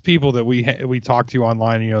all these people that we talk to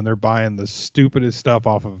online, and they're buying the stupidest stuff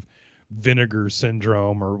off of vinegar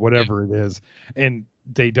syndrome or whatever it is, and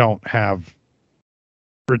they don't have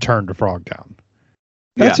Return to Frogtown.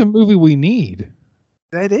 That's a movie we need.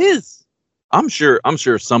 That is. I'm sure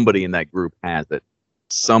somebody in that group has it.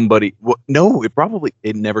 Somebody. Well, no,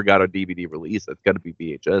 it never got a DVD release. That's got to be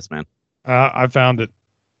VHS, man. I found it.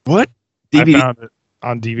 What? DVD? I found it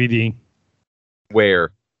on DVD.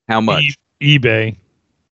 Where? How much? eBay.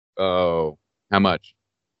 Oh, how much?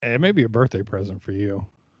 It may be a birthday present for you.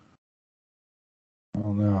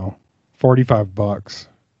 Oh no, $45.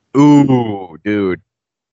 Ooh, dude.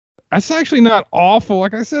 That's actually not awful.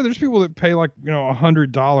 Like I said, there's people that pay like,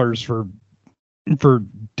 $100 for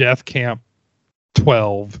Death Camp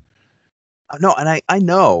 12. No, and I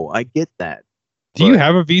know, I get that. Do you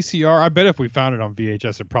have a VCR? I bet if we found it on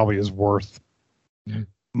VHS, it probably is worth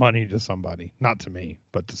money to somebody. Not to me,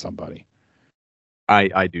 but to somebody.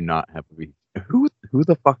 I do not have a VCR. Who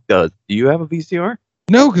the fuck does? Do you have a VCR?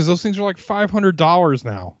 No, because those things are like $500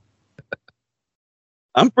 now.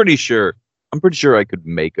 I'm pretty sure I could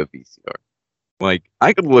make a VCR. Like,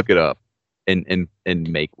 I could look it up and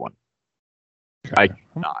make one. Okay.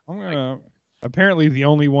 Apparently, the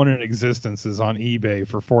only one in existence is on eBay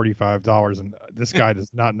for $45, and this guy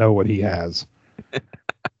does not know what he has.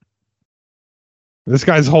 This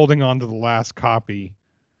guy's holding on to the last copy.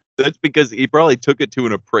 That's because he probably took it to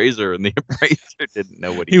an appraiser, and the appraiser didn't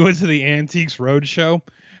know what he went to the Antiques Roadshow.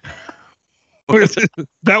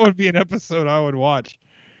 That would be an episode I would watch.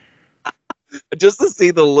 Just to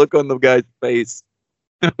see the look on the guy's face.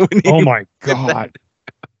 Oh my God.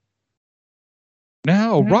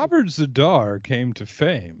 Now, Robert Zadar came to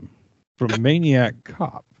fame from Maniac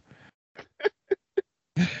Cop.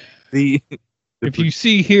 If you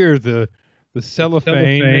see here, the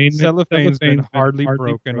cellophane's been hardly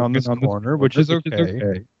broken on this corner, which is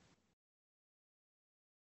okay.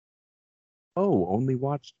 Oh, only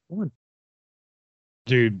watched one.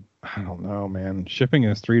 Dude, I don't know, man. Shipping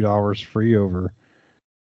is $3 free over.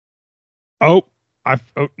 Oh,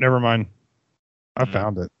 never mind. I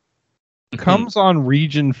found it. Comes on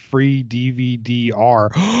region free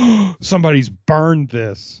DVD-R. Somebody's burned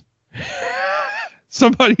this.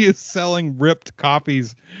 Somebody is selling ripped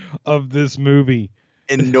copies of this movie.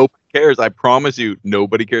 And nobody cares. I promise you,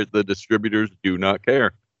 nobody cares. The distributors do not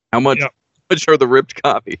care. How much are the ripped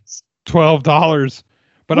copies? $12.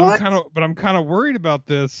 But I'm kind of worried about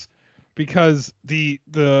this because the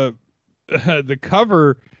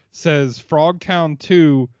cover says Frogtown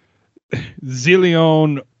 2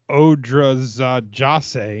 Zillion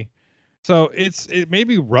Odrazajase. So it may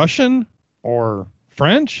be Russian or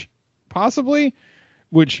French, possibly,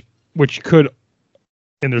 which could,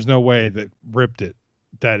 and there's no way that ripped it,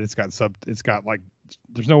 that it's got like,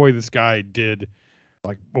 there's no way this guy did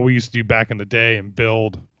like what we used to do back in the day and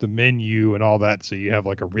build the menu and all that, so you have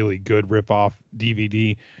like a really good rip-off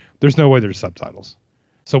DVD. There's no way there's subtitles.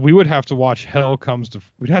 So we would have to watch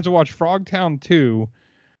we'd have to watch Frogtown 2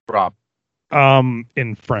 Rob.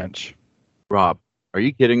 In French. Rob, are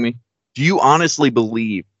you kidding me? Do you honestly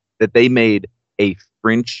believe that they made a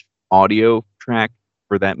French audio track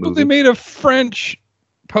for that movie? Well, they made a French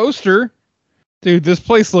poster. Dude, this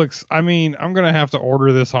place looks, I mean, I'm going to have to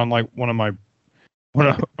order this on like I'm going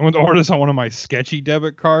to order this on one of my sketchy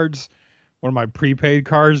debit cards, one of my prepaid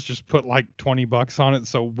cards, just put like $20 on it.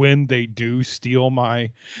 So when they do steal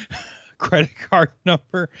my credit card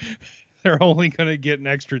number, they're only going to get an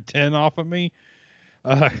extra 10 off of me.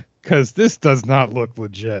 Cause this does not look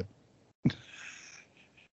legit.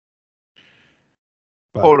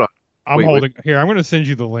 But hold on. I'm here. I'm going to send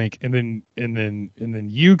you the link and then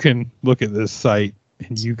you can look at this site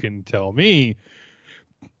and you can tell me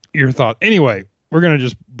your thought. Anyway, we're going to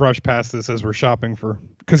just brush past this as we're shopping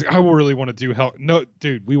because I really want to do Hell. No,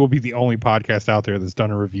 dude, we will be the only podcast out there that's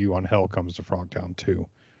done a review on Hell Comes to Frogtown 2.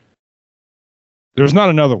 There's not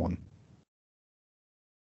another one.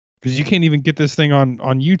 Because you can't even get this thing on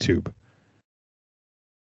YouTube.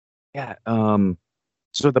 Yeah.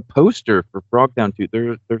 So the poster for Frogtown 2,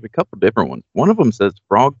 there's a couple different ones. One of them says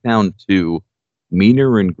Frogtown 2,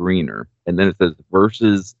 Meaner and Greener, and then it says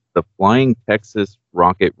versus the Flying Texas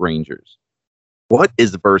Rocket Rangers. What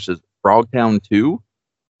is versus Frogtown 2?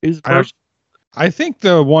 I think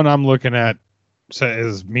the one I'm looking at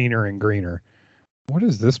says Meaner and Greener. What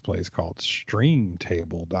is this place called?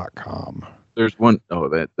 Streamtable.com. There's one.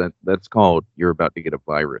 Oh, that's called You're About to Get a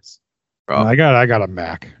Virus. Rob. I got a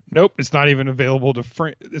Mac. Nope, it's not even available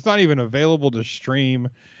to It's not even available to stream.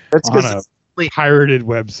 That's on a pirated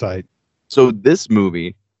website. So this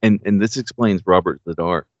movie, and this explains Robert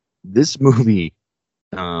Zadar. This movie,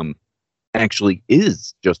 actually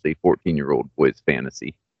is just a 14-year-old boy's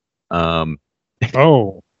fantasy. Oh,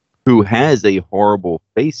 who has a horrible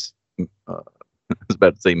face. I was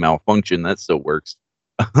about to say malfunction. That still works.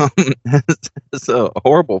 Has a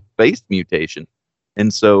horrible face mutation,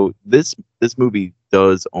 and so this movie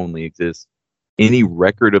does only exist. Any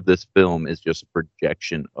record of this film is just a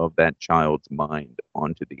projection of that child's mind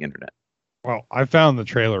onto the internet. Well, I found the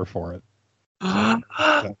trailer for it.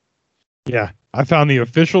 Yeah, I found the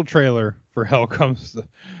official trailer for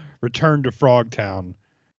Return to Frogtown.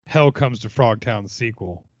 Hell Comes to Frogtown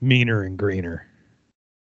sequel, Meaner and Greener.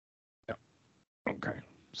 Yeah. Okay.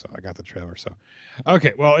 So I got the trailer. So,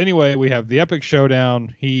 okay. Well, anyway, we have the epic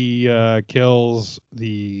showdown. He kills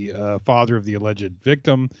the father of the alleged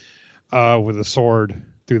victim with a sword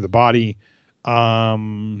through the body.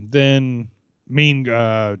 Then Mean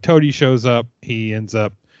Toady shows up. He ends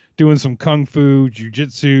up doing some kung fu,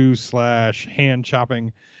 jujitsu / hand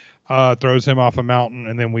chopping. Throws him off a mountain,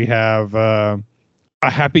 and then we have a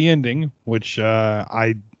happy ending, which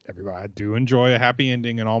I do enjoy a happy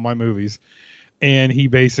ending in all my movies. And he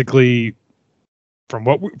basically, from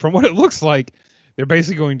what it looks like, they're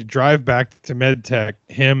basically going to drive back to MedTech,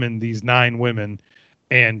 him and these 9 women,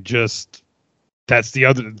 and just that's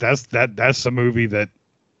a movie that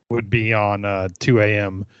would be on 2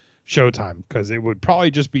 a.m. Showtime, because it would probably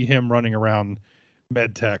just be him running around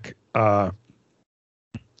MedTech,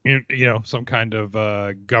 some kind of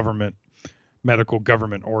medical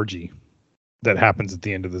government orgy that happens at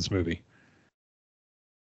the end of this movie.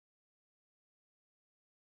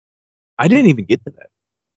 I didn't even get to that.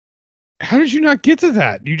 How did you not get to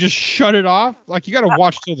that? You just shut it off? Like, you got to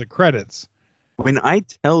watch till the credits. When I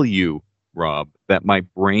tell you, Rob, that my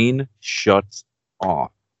brain shuts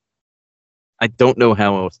off, I don't know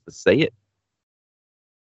how else to say it.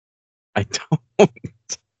 I don't.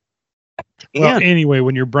 Well, anyway,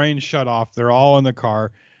 when your brain's shut off, they're all in the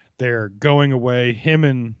car. They're going away. Him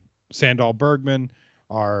and Sandal Bergman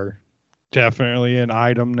are definitely an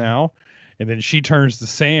item now. And then she turns to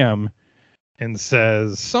Sam and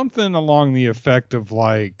says something along the effect of,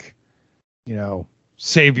 like,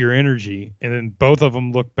 save your energy. And then both of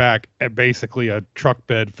them look back at basically a truck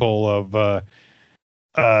bed full of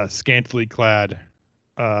scantily clad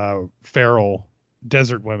feral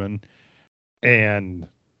desert women. And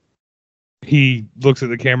he looks at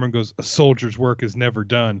the camera and goes, "A soldier's work is never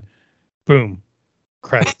done." Boom.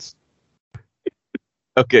 Credits.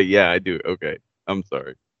 Okay, yeah, I do. Okay. I'm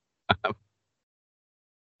sorry.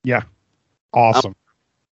 Yeah. Awesome.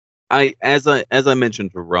 As I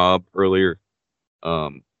mentioned to Rob earlier,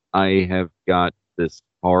 I have got this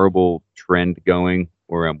horrible trend going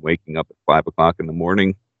where I'm waking up at 5 o'clock in the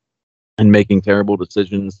morning and making terrible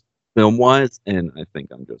decisions film wise, and I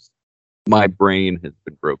think my brain has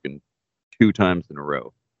been broken 2 times in a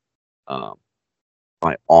row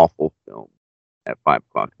by awful film at 5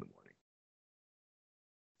 o'clock in the morning.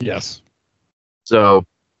 Yes. So,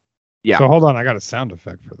 yeah. So hold on, I got a sound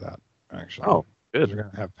effect for that, actually. Oh, good. We're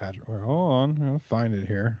gonna have Patrick. Hold on, I'll find it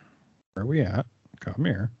here. Where are we at? Come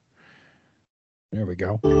here. There we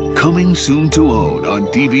go. Coming soon to own on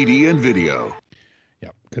DVD and video.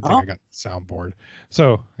 Yep. Good thing I got the soundboard.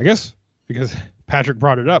 So I guess because Patrick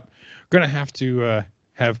brought it up, we're gonna have to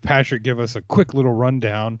have Patrick give us a quick little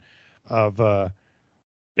rundown of.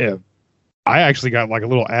 I actually got like a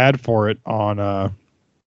little ad for it on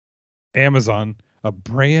Amazon. A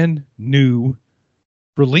brand new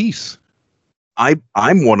release. I'm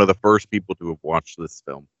one of the first people to have watched this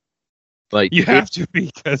film. Like, you have to,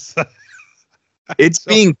 because it's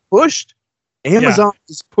being pushed. Amazon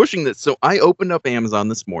is pushing this. So I opened up Amazon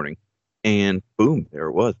this morning, and boom, there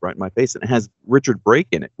it was, right in my face. And it has Richard Brake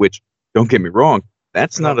in it, which, don't get me wrong,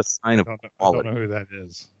 that's not a sign of quality. I don't know who that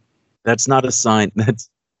is. That's not a sign.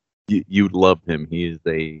 You'd love him. He is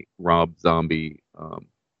a Rob Zombie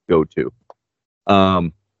go-to.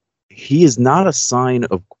 He is not a sign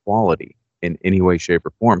of quality in any way, shape,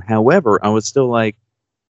 or form. However, I was still like,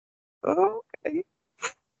 okay.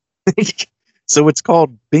 So it's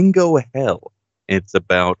called Bingo Hell. It's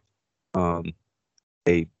about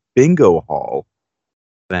a bingo hall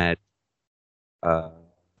that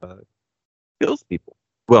kills people.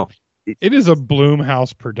 Well, it is a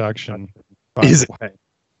Blumhouse production, by the way.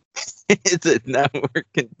 Is it now? We're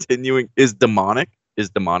continuing. Is Demonic a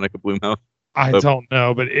Blumhouse? I don't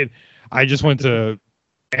know, but I just went to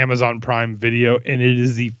Amazon Prime Video, and it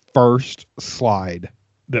is the first slide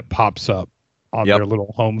that pops up on their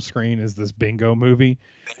little home screen is this bingo movie.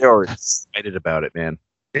 They are excited about it, man.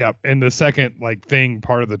 Yep. And the second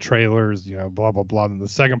part of the trailer is, blah, blah, blah. And the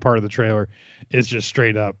second part of the trailer is just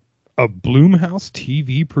straight up a Blumhouse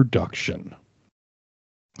TV production.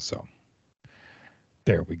 So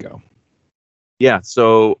there we go. Yeah.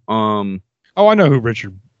 So, I know who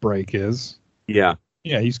Richard break is. Yeah.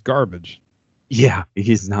 Yeah, he's garbage. Yeah,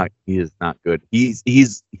 he is not good. He's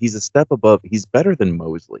a step above. He's better than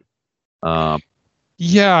Mosley.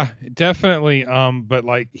 Yeah, definitely. But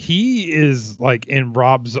like he is like in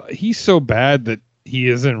he's so bad that he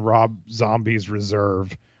is in Rob Zombie's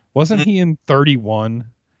reserve. Wasn't he in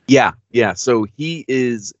 31? Yeah. So he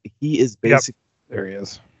is basically there he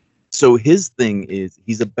is. So his thing is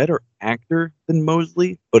he's a better actor than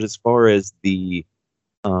Mosley, but as far as the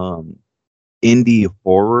indie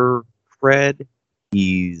horror cred,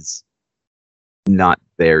 he's not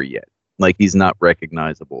there yet. Like he's not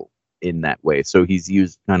recognizable in that way. So he's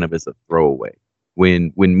used kind of as a throwaway.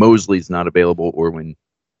 When Mosley's not available or when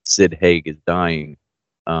Sid Haig is dying,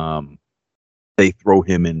 they throw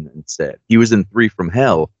him in instead. He was in 3 from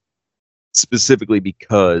Hell specifically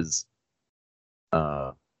because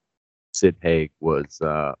Sid Haig was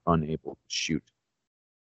unable to shoot.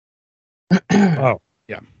 Oh,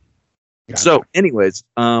 yeah. Gotcha. So, anyways,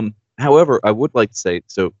 however, I would like to say,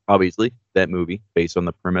 so obviously that movie, based on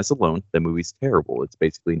the premise alone, that movie's terrible. It's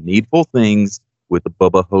basically Needful Things with the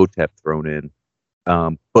Bubba Hotep thrown in,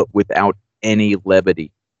 but without any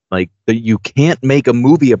levity. Like you can't make a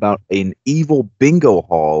movie about an evil bingo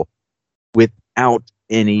hall without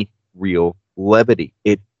any real levity.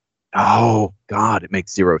 Oh God, it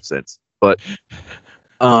makes zero sense. But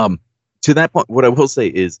to that point, what I will say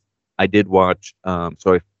is I did watch. On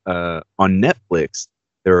Netflix,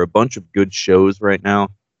 there are a bunch of good shows right now.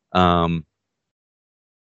 I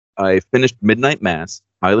finished Midnight Mass.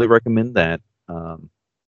 Highly recommend that.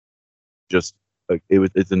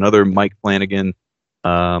 It's another Mike Flanagan.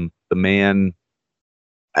 The man,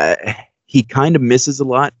 he kind of misses a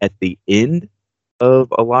lot at the end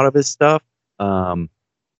of a lot of his stuff.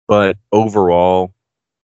 But overall,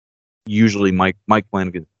 usually Mike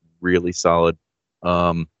Flanagan's really solid.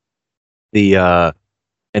 And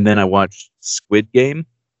then I watched Squid Game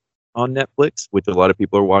on Netflix, which a lot of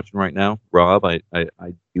people are watching right now. Rob, I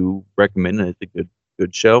do recommend it. It's a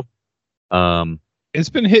good show. It's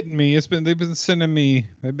been hitting me. They've been sending me.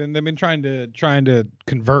 They've been trying to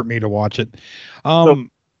convert me to watch it. I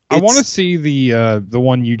want to see the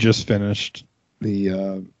one you just finished,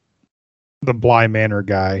 the Bly Manor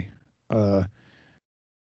guy.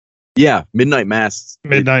 Yeah, Midnight Mass.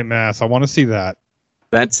 Midnight Mass. I want to see that.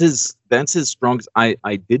 That's his strongest.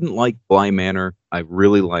 I didn't like Bly Manor. I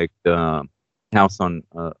really liked House on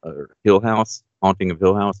Hill House, Haunting of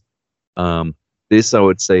Hill House. This I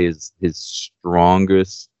would say is his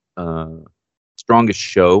strongest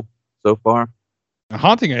show so far.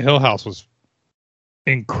 Haunting of Hill House was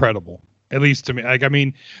incredible, at least to me. Like, I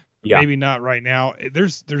mean, maybe not right now.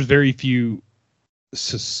 There's very few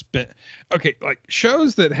suspense. Okay, like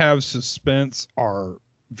shows that have suspense are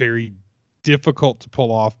very difficult to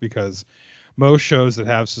pull off because most shows that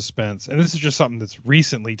have suspense, and this is just something that's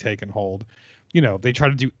recently taken hold, they try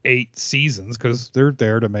to do 8 seasons because they're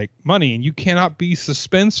there to make money, and you cannot be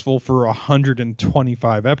suspenseful for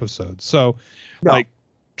 125 episodes. So, like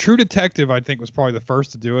True Detective, I think was probably the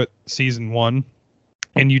first to do it, season 1,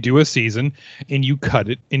 and you do a season and you cut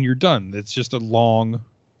it and you're done. It's just a long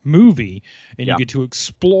movie, and you get to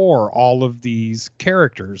explore all of these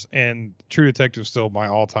characters. And True Detective is still my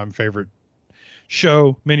all-time favorite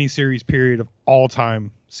show, miniseries period of all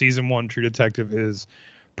time. Season 1 True Detective is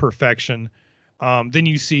perfection. Then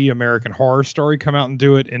you see American Horror Story come out and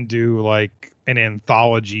do it, and do like an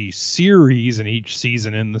anthology series, and each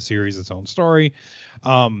season in the series its own story.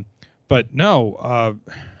 But no,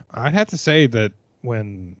 I'd have to say that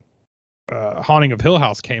when Haunting of Hill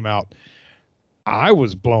House came out, I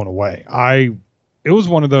was blown away. It was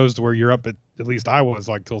one of those where you're up at least I was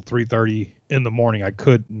like till 3:30 in the morning. I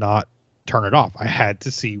could not turn it off. I had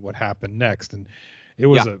to see what happened next, and it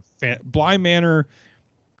was Bly Manor.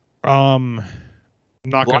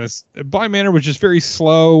 Bly Manor was just very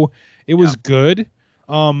slow. It was good.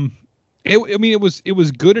 It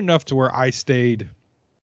was good enough to where I stayed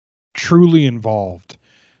truly involved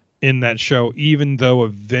in that show, even though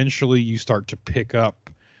eventually you start to pick up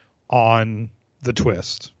on the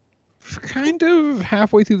twist. Kind of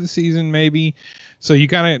halfway through the season, maybe. So you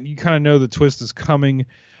kind of know the twist is coming.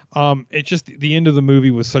 It just the end of the movie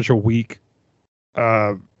was such a weak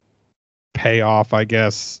payoff, I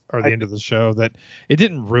guess, or the end of the show, that it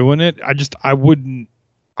didn't ruin it. I would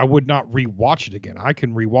not rewatch it again. I have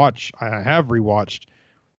rewatched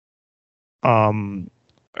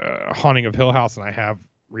Haunting of Hill House, and I have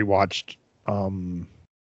rewatched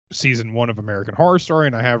season 1 of American Horror Story,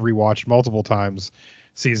 and I have rewatched multiple times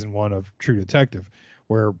season 1 of True Detective,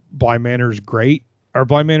 where Bly Manor is great, or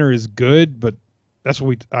Bly Manor is good, but that's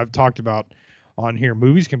what I've talked about on here.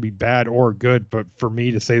 Movies can be bad or good, but for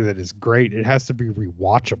me to say that it's great, it has to be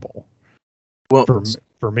rewatchable. Well,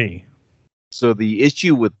 for me. So the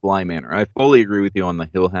issue with Bly Manor, I fully agree with you on the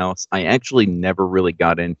Hill House. I actually never really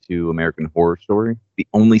got into American Horror Story. The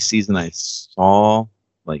only season I saw,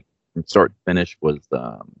 like from start to finish, was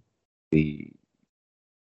the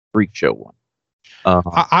Freak Show one.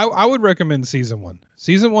 I would recommend season 1.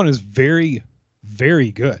 Season 1 is very,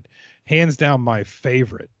 very good. Hands down my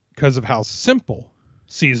favorite because of how simple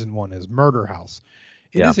season 1 is. Murder House.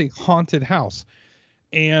 It is a haunted house.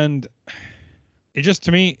 And it just,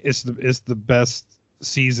 to me, it's the best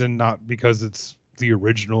season, not because it's the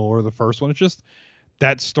original or the first one. It's just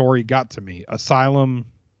that story got to me. Asylum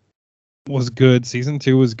was good. Season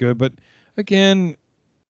 2 was good. But again,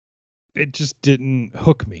 it just didn't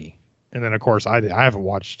hook me. And then, of course, I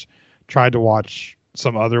haven't tried to watch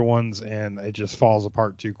some other ones, and it just falls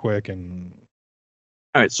apart too quick. And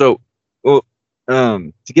all right, so to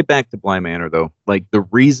get back to Bly Manor, though, like the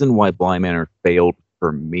reason why Bly Manor failed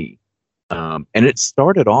for me, and it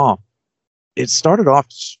started off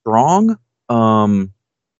strong,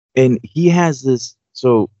 and he has this.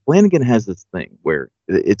 So Flanagan has this thing where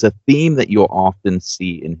it's a theme that you'll often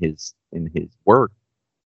see in his work.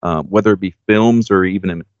 Whether it be films or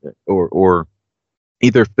even or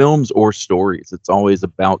either films or stories, it's always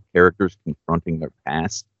about characters confronting their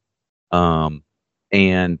past.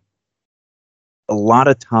 And a lot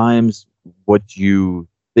of times what you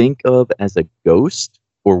think of as a ghost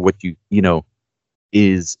or what you know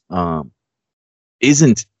is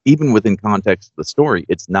isn't even within context of the story.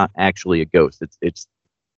 It's not actually a ghost. It's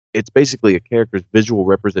basically a character's visual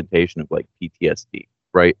representation of like PTSD,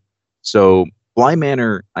 right? So Bly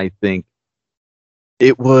Manor, I think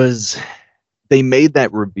they made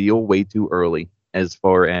that reveal way too early as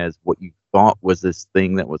far as what you thought was this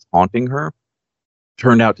thing that was haunting her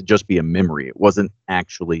turned out to just be a memory. It wasn't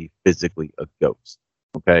actually physically a ghost.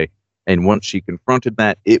 Okay. And once she confronted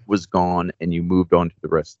that, it was gone and you moved on to the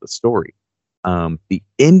rest of the story. The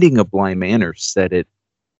ending of Bly Manor said it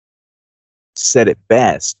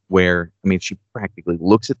best, where, I mean, she practically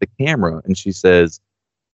looks at the camera and she says,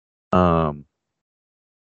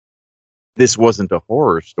 this wasn't a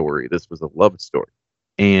horror story. This was a love story.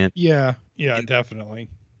 And yeah, definitely.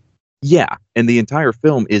 Yeah. And the entire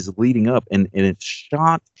film is leading up and it's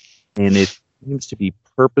shot and it seems to be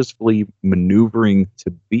purposefully maneuvering to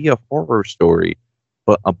be a horror story.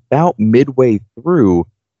 But about midway through,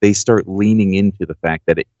 they start leaning into the fact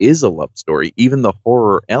that it is a love story. Even the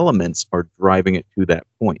horror elements are driving it to that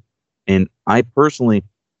point. And I personally,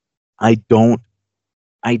 I don't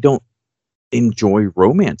enjoy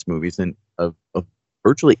romance movies of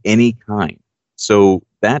virtually any kind. So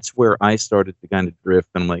that's where I started to kind of drift.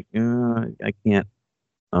 I'm like, I can't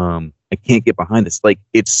get behind this. Like,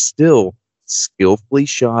 it's still skillfully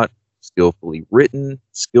shot, skillfully written,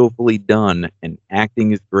 skillfully done, and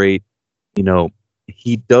acting is great. You know,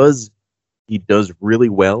 he does really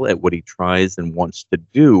well at what he tries and wants to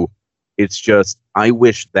do. It's just, I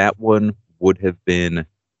wish that one would have been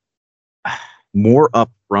more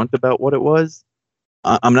upfront about what it was.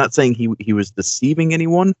 I'm not saying he was deceiving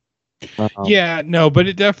anyone. Yeah, no, but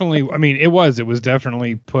it definitely, I mean, it was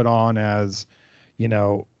definitely put on as, you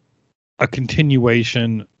know, a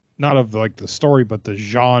continuation, not of like the story, but the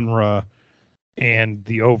genre and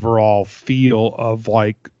the overall feel of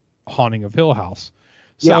like Haunting of Hill House.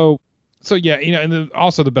 So yeah, you know, and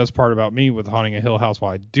also the best part about me with Haunting of Hill House,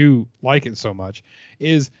 why I do like it so much,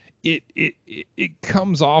 is it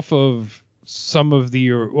comes off of some of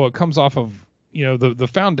it comes off of, you know, the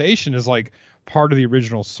foundation is like part of the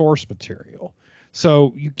original source material.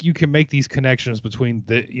 So you can make these connections between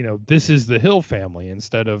the, you know, this is the Hill family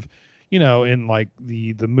instead of, you know, in like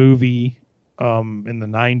the movie in the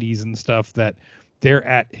 90s and stuff that they're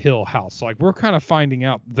at Hill House. So like we're kind of finding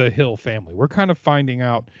out the Hill family. We're kind of finding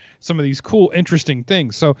out some of these cool, interesting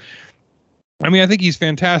things. So, I mean, I think he's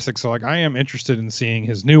fantastic. So like I am interested in seeing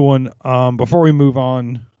his new one. Before we move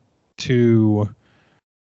on to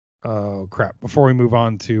our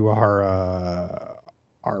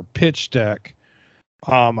pitch deck,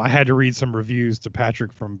 I had to read some reviews to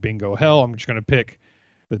Patrick from Bingo Hell. I'm just going to pick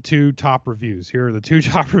the 2 top reviews. Here are the 2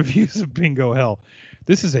 top reviews of Bingo Hell.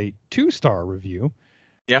 This is a 2-star review.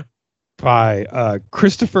 Yeah. By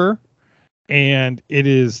Christopher, and it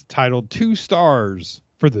is titled 2 stars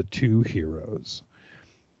for the 2 heroes.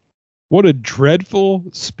 What a dreadful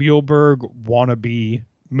Spielberg wannabe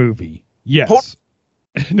movie. Yes.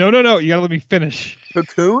 No. You gotta let me finish.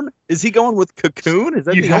 Cocoon? Is he going with Cocoon? Is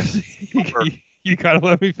that you gotta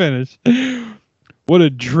let me finish. What a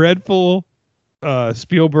dreadful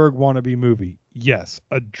Spielberg wannabe movie. Yes,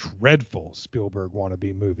 a dreadful Spielberg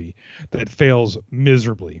wannabe movie that fails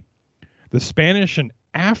miserably. The Spanish and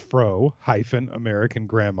Afro-American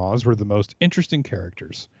grandmas were the most interesting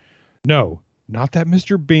characters. No, not that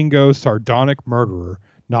Mr. Bingo sardonic murderer,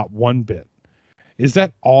 not one bit. Is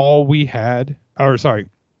that all we had? Or sorry,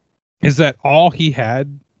 is that all he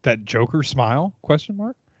had? That Joker smile? Question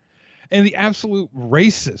mark. And the absolute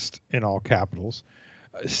racist, in all capitals,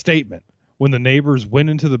 statement when the neighbors went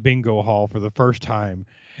into the bingo hall for the first time,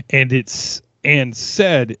 and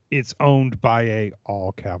said it's owned by a,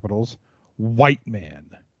 all capitals, white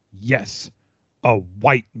man. Yes, a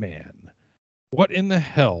white man. What in the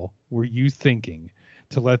hell were you thinking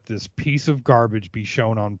to let this piece of garbage be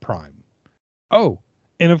shown on Prime? Oh,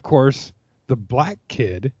 and of course, the black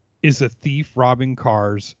kid is a thief robbing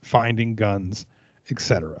cars, finding guns,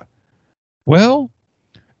 etc. Well,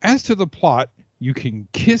 as to the plot, you can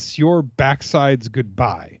kiss your backsides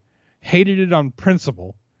goodbye. Hated it on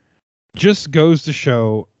principle. Just goes to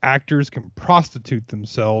show actors can prostitute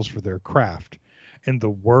themselves for their craft and the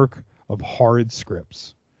work of horrid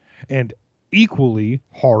scripts. And equally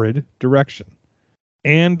horrid direction.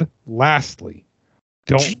 And lastly,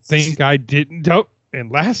 don't think I didn't get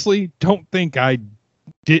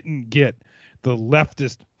the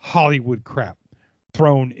leftist Hollywood crap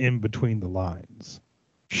thrown in between the lines.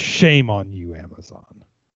 Shame on you, Amazon.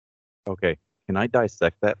 Okay, can I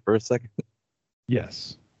dissect that for a second?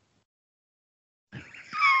 Yes.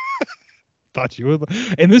 Thought you would.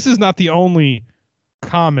 And this is not the only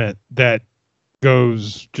comment that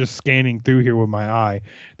goes just scanning through here with my eye.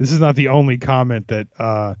 This is not the only comment that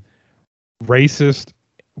racist,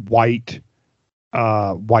 white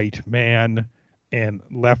man, and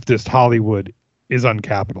leftist Hollywood is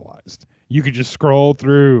uncapitalized. You could just scroll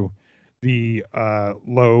through the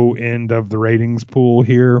low end of the ratings pool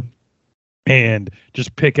here and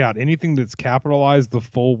just pick out anything that's capitalized the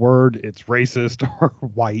full word. It's racist or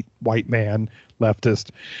white man, leftist.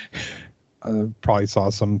 Probably saw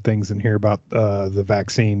some things in here about the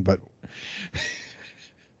vaccine, but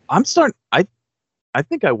I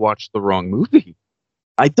think I watched the wrong movie.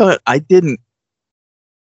 I didn't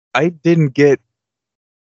get.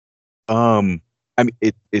 I mean,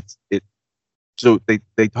 it's so they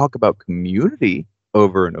talk about Community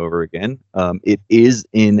over and over again. It is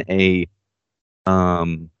in a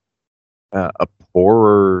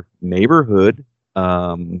poorer neighborhood.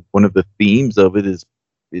 One of the themes of it is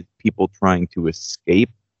people trying to escape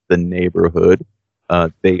the neighborhood.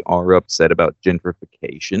 They are upset about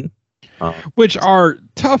gentrification, which are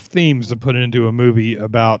tough themes to put into a movie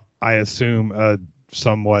about, I assume, a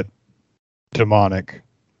somewhat demonic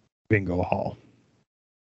bingo hall.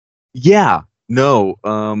 Yeah, no,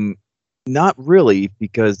 not really,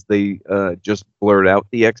 because they just blurt out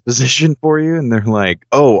the exposition for you, and they're like,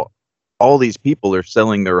 "Oh, all these people are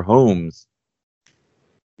selling their homes."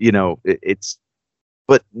 You know,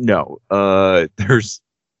 but no, there's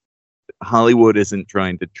Hollywood isn't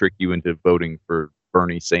trying to trick you into voting for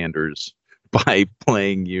Bernie Sanders by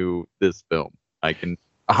playing you this film.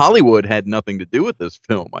 Hollywood had nothing to do with this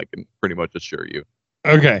film, I can pretty much assure you.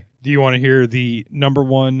 Okay. Do you want to hear the number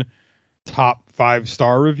one top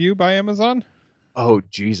 5-star review by Amazon? Oh,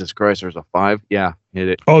 Jesus Christ. There's a 5. Yeah, hit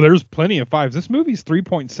it. Oh, there's plenty of 5s. This movie's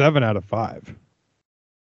 3.7 out of 5.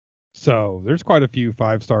 So there's quite a few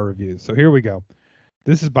 5-star reviews. So here we go.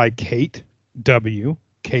 This is by Kate W.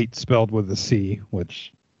 Kate spelled with a C,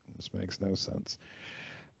 which this makes no sense.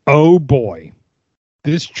 Oh boy.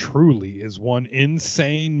 This truly is one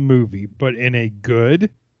insane movie, but in a good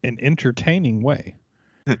and entertaining way.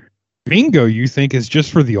 Bingo, you think, is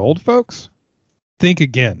just for the old folks? Think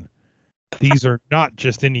again. These are not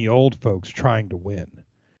just any old folks trying to win.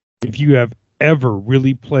 If you have ever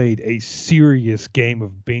really played a serious game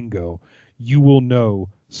of bingo, you will know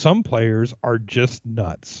some players are just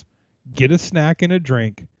nuts. Get a snack and a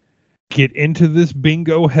drink, get into this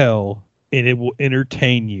bingo hell, and it will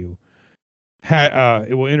entertain you.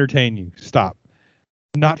 It will entertain you. Stop.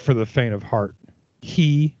 Not for the faint of heart.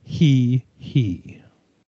 He.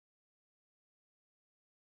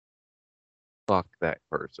 Fuck that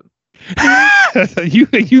person. You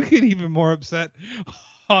get even more upset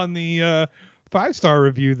on the 5-star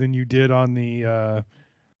review than you did on the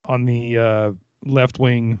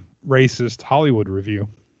left-wing racist Hollywood review.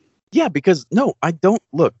 Yeah, because no, I don't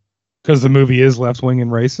look. Because the movie is left-wing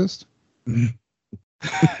and racist.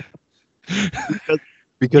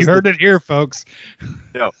 because you heard it here, folks.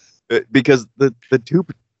 No, because the two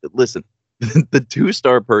listen, the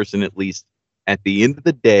 2-star person, at least at the end of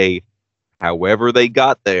the day, however they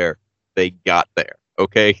got there.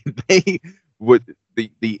 Okay,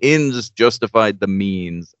 the ends justified the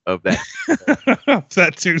means of that.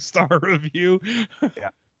 That 2-star review.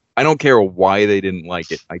 I don't care why they didn't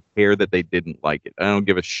like it. I care that they didn't like it. I don't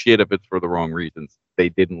give a shit if it's for the wrong reasons. They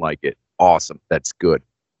didn't like it. Awesome. That's good.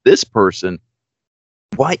 This person,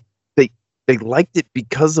 why they liked it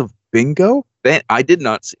because of Bingo? That I did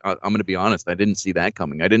not see, I'm going to be honest. I didn't see that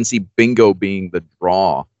coming. I didn't see Bingo being the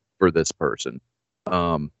draw for this person.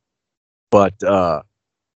 But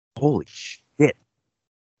holy shit.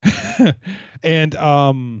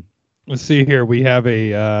 And let's see here. We have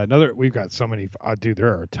we've got so many. Dude,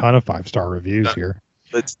 there are a ton of 5-star reviews here.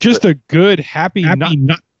 Just a good, happy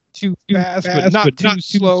not too fast, but not too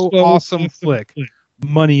slow, awesome flick.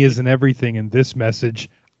 Money isn't everything in this message.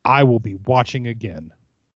 I will be watching again.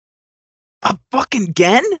 A fucking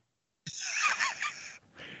again?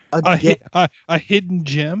 A hidden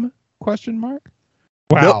gem? Question mark.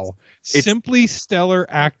 Wow. Nope. Simply stellar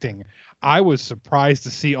acting. I was surprised to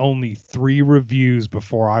see only 3 reviews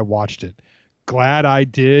before I watched it. Glad I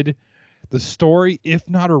did. The story, if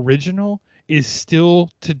not original, is still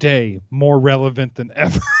today more relevant than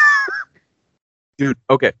ever. Dude,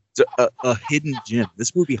 okay. So a hidden gem.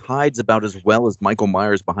 This movie hides about as well as Michael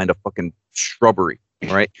Myers behind a fucking shrubbery,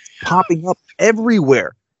 right? Popping up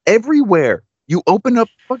everywhere. Everywhere. You open up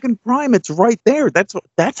fucking Prime, it's right there. That's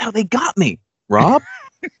how they got me. Rob?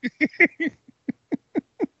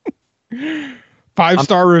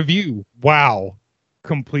 5-star review. Wow.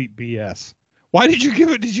 Complete BS. Why did you give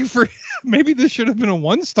it? Did you forget? Maybe this should have been a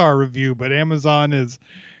 1-star review, but Amazon is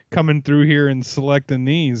coming through here and selecting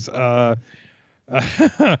these.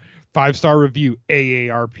 5-star review.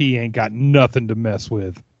 AARP ain't got nothing to mess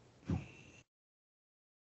with.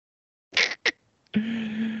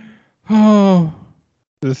 Oh,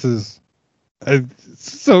 this is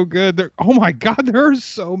so good. Oh my God,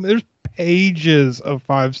 there's pages of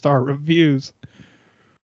 5-star reviews.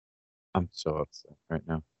 I'm so upset right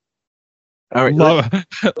now. All right,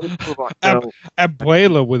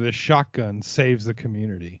 Abuela with a shotgun saves the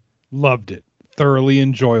community. Loved it. Thoroughly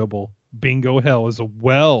enjoyable. Bingo Hell is a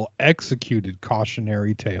well-executed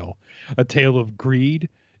cautionary tale. A tale of greed,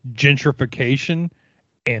 gentrification,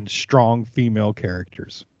 and strong female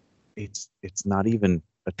characters. It's not even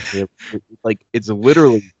a tale. Like, it's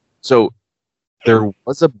literally, so there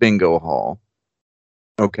was a bingo hall,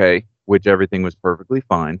 okay, which everything was perfectly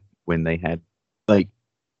fine when they had, like,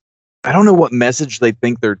 I don't know what message they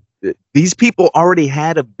think these people already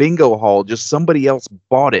had a bingo hall, just somebody else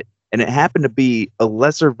bought it. And it happened to be a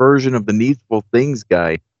lesser version of the Needful Things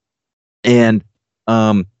guy. And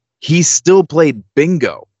he still played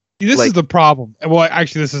bingo. This is the problem. Well,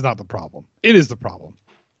 actually, this is not the problem. It is the problem.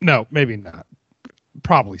 No, maybe not.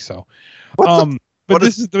 Probably so. But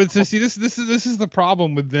this is the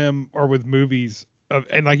problem with them, or with movies.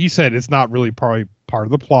 And like you said, it's not really probably part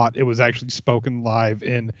of the plot. It was actually spoken live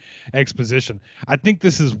in exposition. I think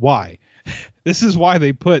this is why. This is why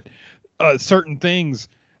they put certain things.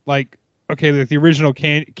 Like, okay, like the original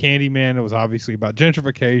Candyman, it was obviously about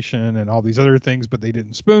gentrification and all these other things, but they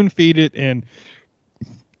didn't spoon feed it. And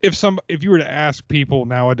if you were to ask people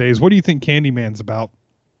nowadays, what do you think Candyman's about?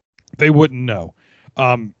 They wouldn't know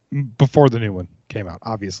before the new one came out,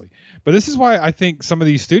 obviously. But this is why I think some of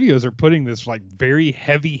these studios are putting this like very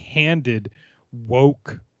heavy-handed,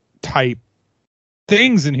 woke type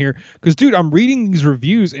things in here. Because, dude, I'm reading these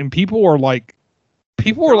reviews and people are like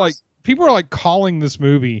calling this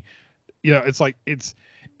movie, it's like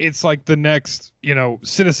the next,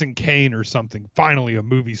 Citizen Kane or something. Finally, a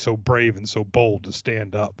movie so brave and so bold to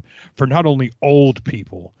stand up for not only old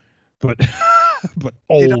people, but but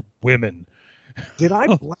old women. Did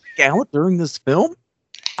I black out during this film?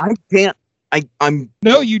 I can't. I'm.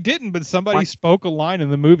 No, you didn't. But somebody spoke a line in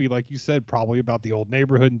the movie, like you said, probably about the old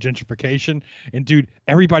neighborhood and gentrification. And dude,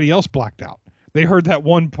 everybody else blacked out. They heard that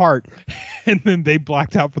one part, and then they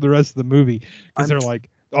blacked out for the rest of the movie because they're like,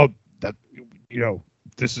 "Oh, that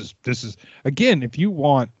this is again." If you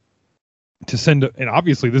want to send, and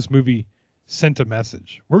obviously this movie sent a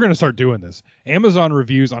message. We're gonna start doing this. Amazon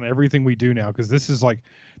reviews on everything we do now, because this is like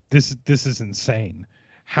this is insane.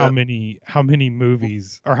 How many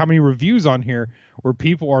movies or how many reviews on here where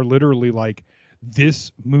people are literally like,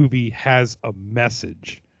 "This movie has a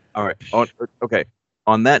message." All right. Okay.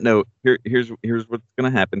 On that note, here's what's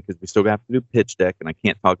going to happen, because we still have to do pitch deck, and I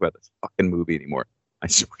can't talk about this fucking movie anymore. I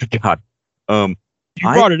swear to God. You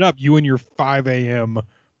brought it up, you and your 5 a.m.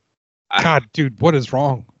 God, dude, what is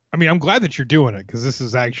wrong? I mean, I'm glad that you're doing it, because this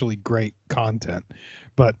is actually great content.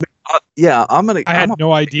 But yeah, I had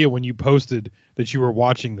no idea when you posted that you were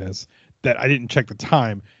watching this that I didn't check the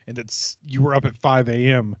time, and that you were up at 5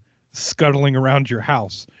 a.m. scuttling around your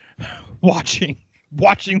house watching.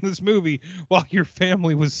 watching this movie while your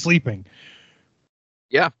family was sleeping.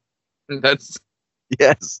 Yeah, that's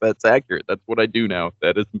accurate. That's what I do now.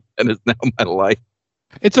 That is now my life.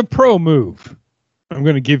 It's a pro move. I'm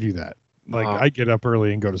going to give you that. Like, Oh. I get up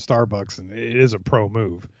early and go to Starbucks, and it is a pro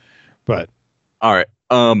move. But All right.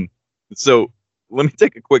 So let me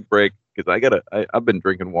take a quick break because I've been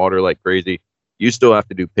drinking water like crazy. You still have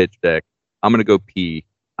to do pitch deck. I'm gonna go pee,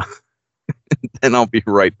 and I'll be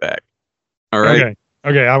right back. All right.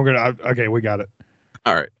 Okay. Okay, we got it.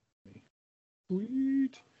 All right.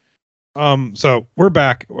 Sweet. So we're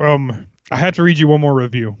back. I had to read you one more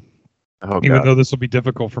review, Oh even God. though this will be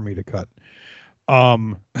difficult for me to cut.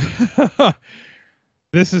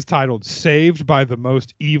 This is titled "Saved by the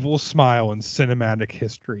Most Evil Smile in Cinematic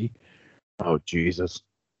History." Oh Jesus.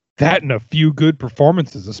 That and a few good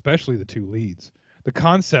performances, especially the two leads. The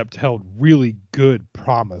concept held really good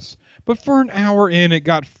promise, but for an hour in, it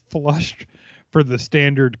got flushed for the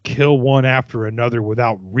standard kill one after another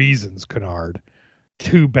without reasons, canard.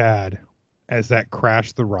 Too bad, as that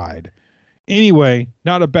crashed the ride. Anyway,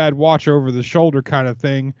 not a bad watch over the shoulder kind of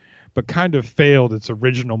thing, but kind of failed its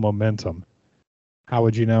original momentum. How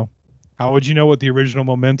would you know? How would you know what the original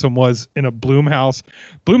momentum was in a Blumhouse?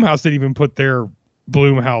 Blumhouse didn't even put their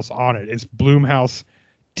Blumhouse on it. It's Blumhouse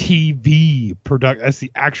TV product. That's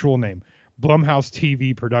the actual name. Blumhouse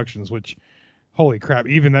TV Productions, which, holy crap,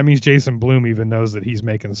 even that means Jason Blum even knows that he's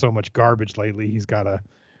making so much garbage lately. He's got a,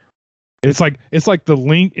 it's like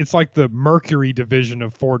the Mercury division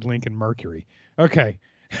of Ford Lincoln Mercury. Okay.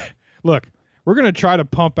 Look, we're going to try to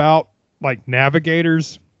pump out like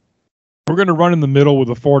Navigators. We're going to run in the middle with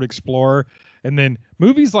a Ford Explorer, and then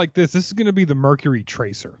movies like this is going to be the Mercury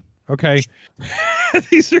Tracer. Okay.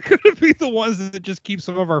 These are going to be the ones that just keep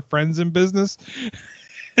some of our friends in business.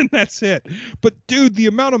 And that's it. But dude, the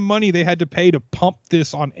amount of money they had to pay to pump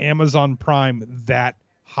this on Amazon Prime that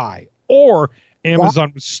high, or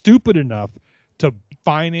Amazon was stupid enough to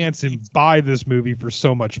finance and buy this movie for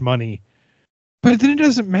so much money. But then it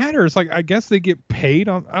doesn't matter. It's like, I guess they get paid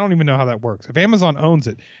on, I don't even know how that works. If Amazon owns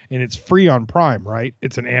it and it's free on Prime, right?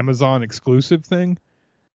 It's an Amazon exclusive thing.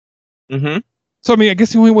 Mm-hmm. So, I mean, I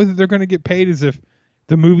guess the only way that they're going to get paid is if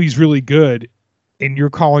the movie's really good and you're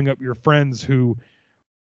calling up your friends who,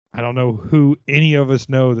 I don't know who any of us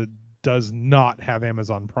know that does not have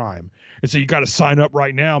Amazon Prime. And so you got to sign up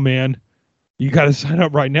right now, man. You got to sign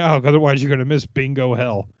up right now. Otherwise you're going to miss bingo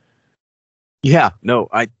hell. Yeah. No,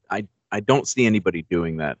 I don't see anybody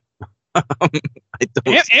doing that. I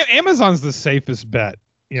don't. Amazon's the safest bet.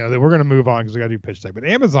 You know, that we're going to move on because we got to do pitch deck. But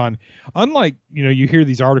Amazon, unlike, you know, you hear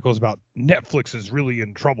these articles about Netflix is really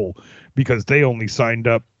in trouble because they only signed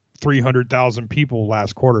up 300,000 people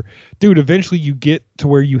last quarter. Dude, eventually you get to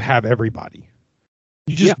where you have everybody.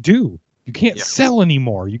 You just do. You can't sell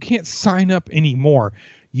anymore. You can't sign up anymore.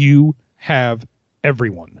 You have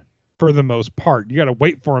everyone for the most part. You got to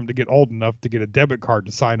wait for them to get old enough to get a debit card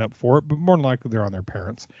to sign up for it, but more than likely they're on their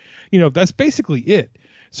parents. You know, that's basically it.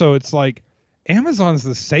 So it's like Amazon's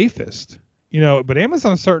the safest, you know, but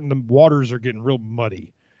Amazon's starting, the waters are getting real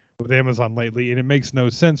muddy with Amazon lately, and it makes no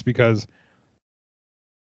sense because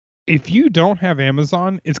if you don't have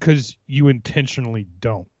Amazon, it's because you intentionally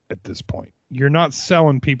don't at this point. You're not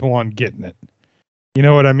selling people on getting it. You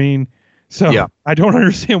know what I mean? So I don't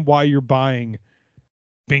understand why you're buying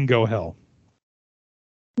bingo hell.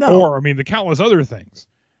 No. Or, I mean, the countless other things.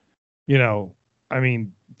 You know, I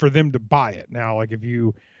mean, for them to buy it. Now, like if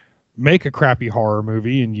you make a crappy horror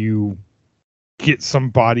movie and you get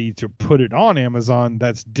somebody to put it on Amazon,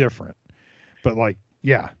 that's different. But like,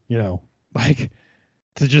 yeah, you know, like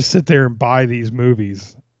to just sit there and buy these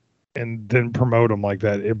movies and then promote them like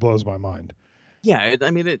that, it blows my mind. Yeah,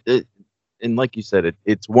 I mean, it and like you said,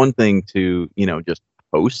 it's one thing to, you know, just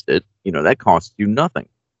post it. You know, that costs you nothing.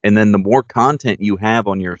 And then the more content you have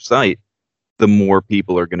on your site, the more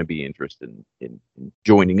people are going to be interested in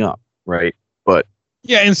joining up, right? But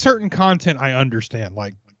yeah, in certain content, I understand.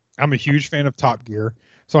 Like, I'm a huge fan of Top Gear,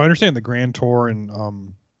 so I understand the Grand Tour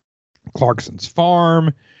and Clarkson's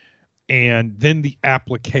Farm, and then the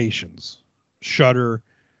applications, Shudder,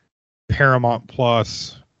 Paramount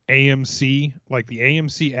Plus, AMC. Like the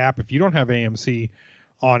AMC app, if you don't have AMC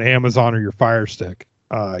on Amazon or your Fire Stick,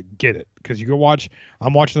 get it, because you go watch.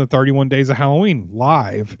 I'm watching the 31 Days of Halloween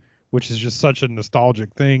live, which is just such a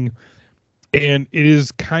nostalgic thing, and it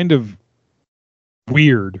is kind of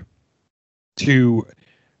weird to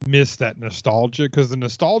miss that nostalgia, because the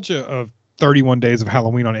nostalgia of 31 Days of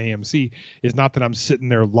Halloween on AMC is not that I'm sitting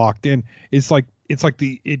there locked in. It's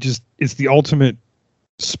the ultimate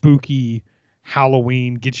spooky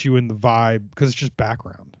Halloween, gets you in the vibe because it's just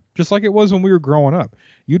background, just like it was when we were growing up.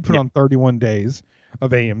 You'd put on 31 Days,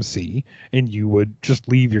 of AMC, and you would just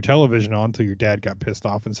leave your television on until your dad got pissed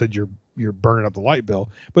off and said you're burning up the light bill.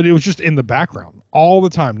 But it was just in the background all the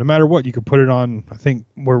time, no matter what. You could put it on. I think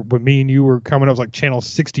when me and you were coming up, it was like channel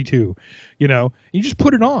 62. You just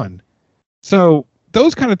put it on. So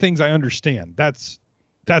those kind of things I understand. That's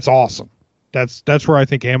awesome. That's where I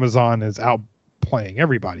think Amazon is outplaying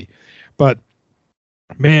everybody. But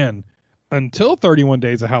man, until 31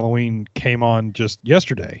 Days of Halloween came on just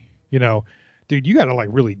yesterday, dude, you got to like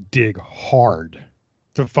really dig hard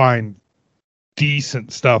to find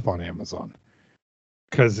decent stuff on Amazon,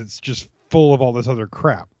 because it's just full of all this other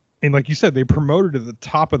crap. And like you said, they promoted at the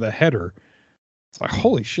top of the header. It's like,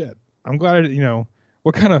 holy shit. I'm glad,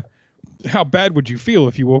 how bad would you feel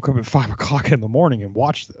if you woke up at 5 o'clock in the morning and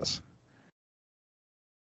watched this?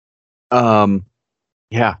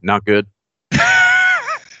 Yeah, not good.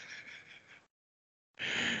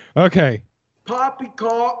 Okay.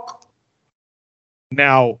 Poppycock.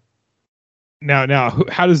 Now,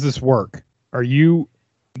 how does this work? Are you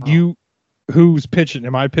who's pitching?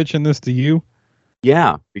 Am I pitching this to you?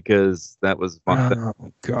 Yeah, because that was fun.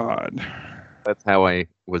 Oh God. That's how I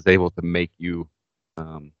was able to make you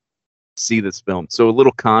see this film. So a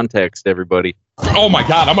little context, everybody. Oh my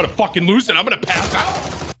God, I'm gonna fucking lose it. I'm gonna pass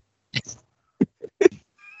out.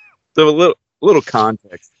 So a little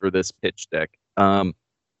context for this pitch deck.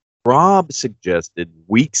 Rob suggested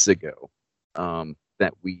weeks ago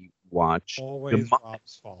that we watch. Always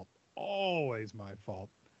Rob's fault. Always my fault.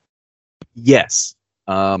 Yes.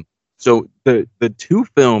 So the two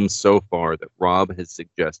films so far that Rob has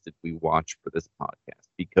suggested we watch for this podcast,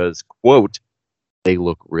 because, quote, they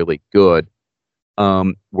look really good,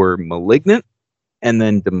 were Malignant and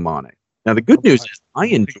then Demonic. Now the good news is I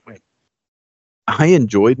enjoyed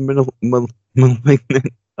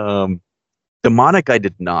Malignant. Demonic I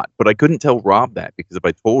did not, but I couldn't tell Rob that, because if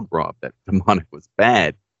I told Rob that Demonic was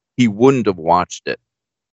bad, he wouldn't have watched it.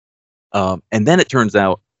 And then it turns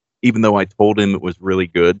out, even though I told him it was really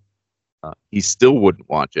good, he still wouldn't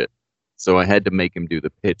watch it. So I had to make him do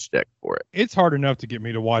the pitch deck for it. It's hard enough to get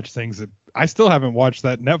me to watch things that I still haven't watched.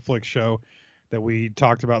 That Netflix show that we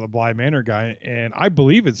talked about, the Bly Manor guy, and I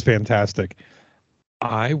believe it's fantastic.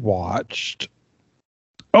 I watched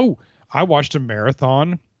a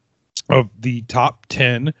marathon of the top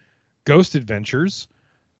 10 Ghost Adventures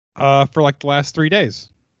for like the last 3 days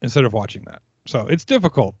instead of watching that. So it's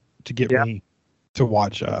difficult to get me to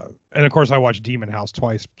watch. And of course, I watched Demon House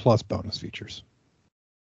twice plus bonus features.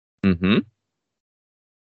 Mm-hmm.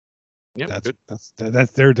 Yeah, that's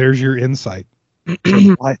there's your insight to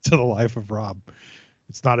the life of Rob.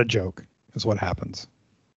 It's not a joke. It's what happens.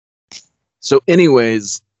 So,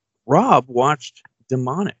 anyways, Rob watched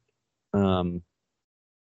Demonic, and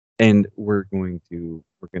we're going to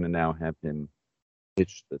now have him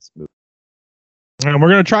pitch this movie. And we're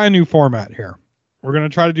going to try a new format here. We're going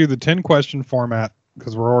to try to do the 10 question format,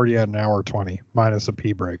 because we're already at an hour 20 minus a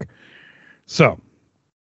pee break. So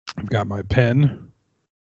I've got my pen,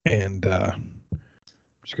 and I'm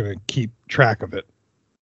just going to keep track of it.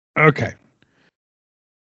 Okay.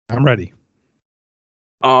 I'm ready.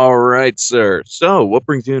 All right, sir. So what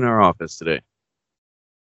brings you in our office today?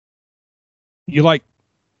 You like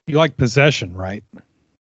Possession, right?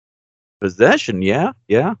 Possession, yeah.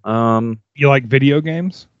 You like video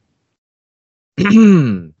games?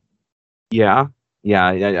 Yeah.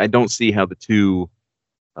 I don't see how the two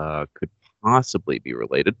could possibly be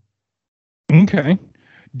related. Okay.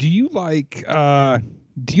 Do you like when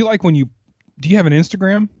do you have an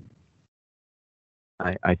Instagram?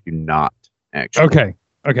 I do not, actually.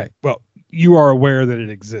 Okay. Well, you are aware that it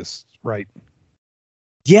exists, right?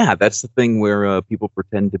 Yeah, that's the thing where people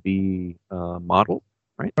pretend to be models,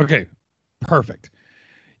 right? Okay, perfect.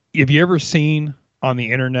 Have you ever seen on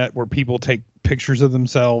the internet where people take pictures of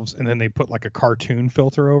themselves and then they put like a cartoon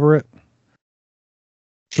filter over it?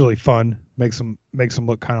 It's really fun. Makes them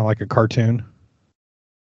look kind of like a cartoon.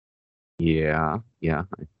 Yeah.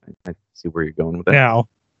 I see where you're going with that. Now,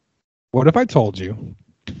 what if I told you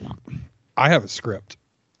I have a script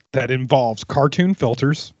that involves cartoon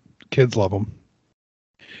filters? Kids love them.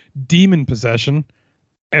 Demon possession.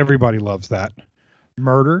 Everybody loves that.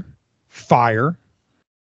 Murder, fire,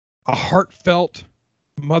 a heartfelt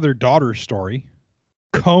mother-daughter story,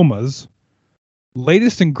 comas,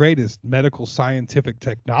 latest and greatest medical scientific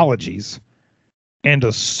technologies, and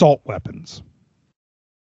assault weapons.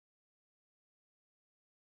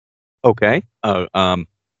 Okay.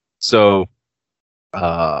 So,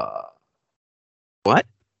 what?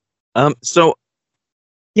 So,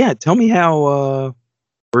 yeah, tell me how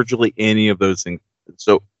virtually any of those things.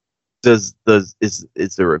 So, is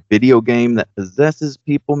there a video game that possesses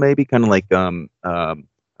people? Maybe kind of like I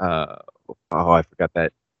forgot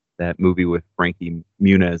that movie with Frankie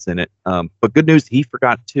Muniz in it. But good news, he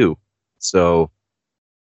forgot too. So,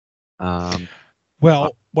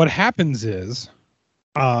 well, what happens is,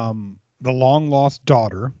 the long lost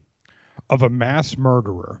daughter of a mass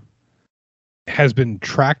murderer has been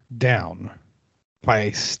tracked down by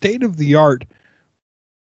a state-of-the-art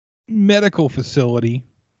medical facility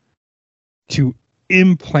to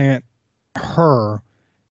implant her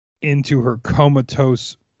into her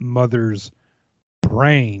comatose mother's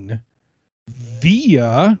brain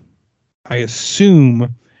via, I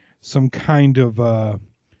assume, some kind of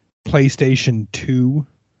PlayStation 2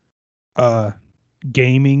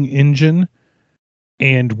 gaming engine,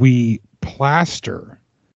 and we plaster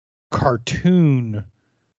cartoon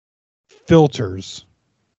filters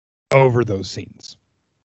over those scenes.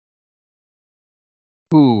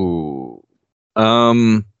 Ooh.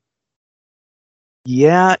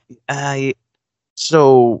 Yeah,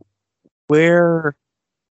 so where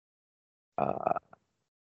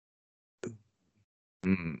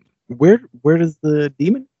where does the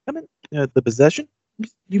demon come in? The possession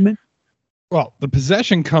you meant? Well, the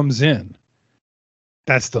possession comes in.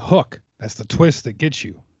 That's the hook. That's the twist that gets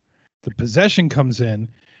you. The possession comes in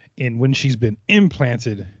when she's been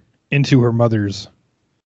implanted into her mother's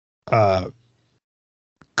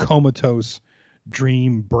comatose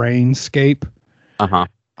dream brainscape.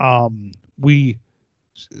 We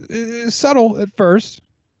subtle at first.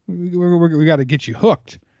 We got to get you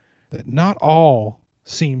hooked. That not all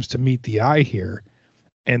seems to meet the eye here,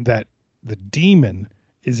 and that the demon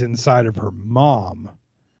is inside of her mom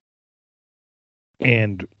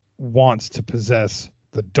and wants to possess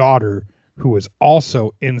the daughter, who is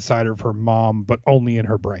also inside of her mom, but only in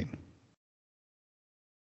her brain.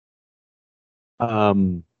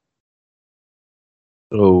 So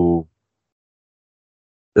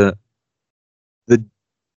the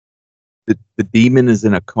demon is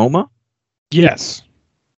in a coma? Yes.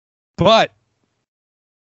 But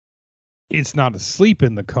it's not asleep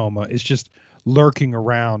in the coma. It's just lurking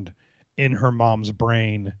around in her mom's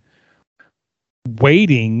brain,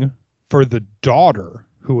 waiting for the daughter,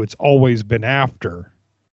 who it's always been after,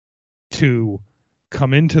 to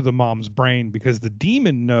come into the mom's brain, because the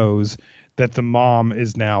demon knows that the mom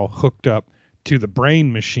is now hooked up to the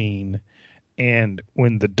brain machine. And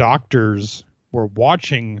when the doctors were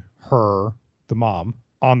watching her, the mom,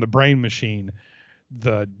 on the brain machine,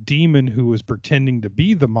 the demon who was pretending to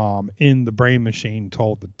be the mom in the brain machine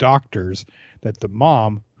told the doctors that the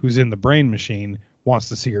mom who's in the brain machine wants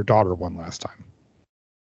to see her daughter one last time.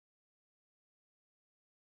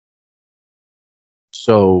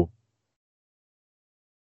 So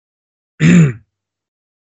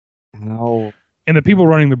how? And the people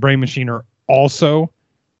running the brain machine are also,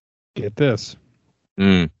 get this,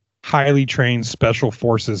 highly trained special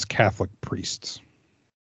forces Catholic priests.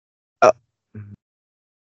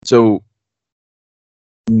 So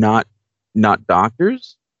not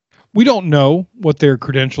doctors? We don't know what their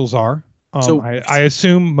credentials are. I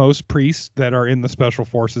assume most priests that are in the special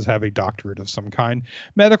forces have a doctorate of some kind.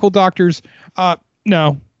 Medical doctors,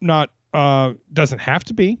 no, not doesn't have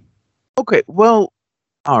to be. Okay, well,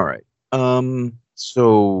 all right.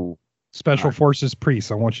 So special forces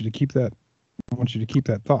priests. I want you to keep that. I want you to keep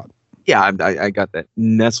that thought. Yeah, I got that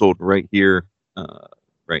nestled right here in the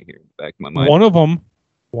back of my mind. One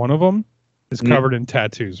of them is covered in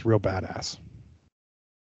tattoos, real badass.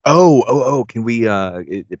 Oh! Can we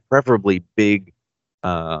preferably big,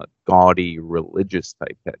 gaudy, religious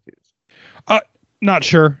type tattoos? Not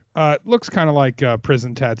sure. Looks kind of like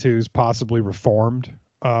prison tattoos, possibly reformed.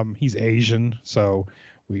 He's Asian, so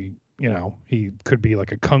he could be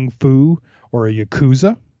like a kung fu or a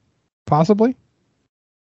yakuza, possibly.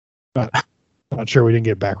 Not sure. We didn't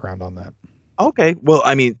get background on that. Okay, well,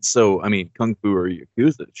 kung fu or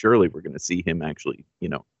yakuza. Surely we're going to see him actually,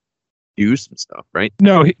 do some stuff, right?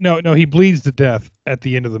 No, he bleeds to death at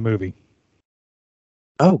the end of the movie.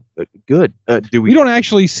 Oh, good. We don't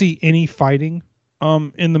actually see any fighting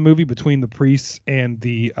in the movie between the priests and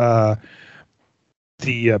the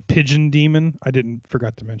pigeon demon. I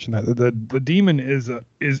forgot to mention that the demon is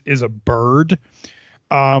a bird.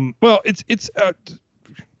 Well, it's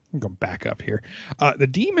I'm going to back up here. The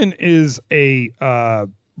demon is a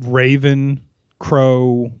raven,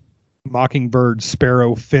 crow, mockingbird,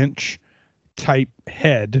 sparrow, finch type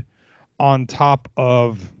head on top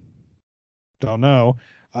of, don't know,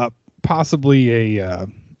 possibly a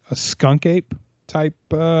skunk ape type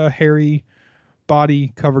hairy body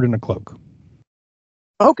covered in a cloak.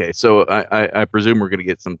 Okay, so I presume we're going to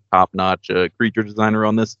get some top-notch creature designer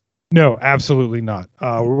on this? No, absolutely not.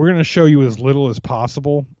 We're going to show you as little as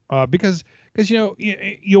possible because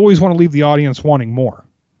you always want to leave the audience wanting more.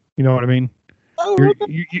 You know what I mean?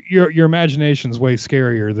 Your imagination's way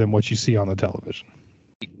scarier than what you see on the television.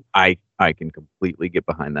 I can completely get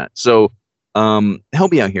behind that. So,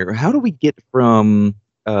 help me out here. How do we get from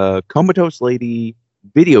Comatose Lady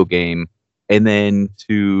video game and then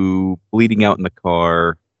to bleeding out in the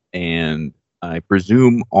car? And I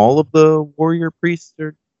presume all of the warrior priests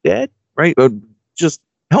are dead, right? But just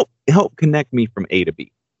help connect me from A to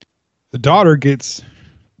B.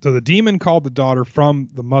 The demon called the daughter from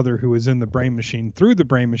the mother who is in the brain machine through the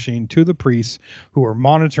brain machine to the priests who are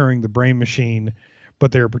monitoring the brain machine,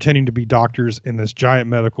 but they're pretending to be doctors in this giant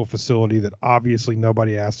medical facility that obviously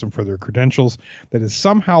nobody asked them for their credentials, that is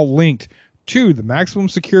somehow linked to the maximum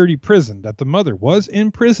security prison that the mother was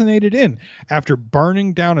imprisonated in after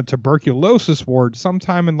burning down a tuberculosis ward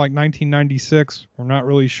sometime in like 1996. We're not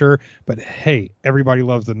really sure, but hey, everybody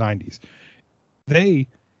loves the 90s. They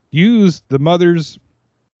used the mother's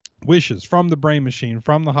wishes from the brain machine,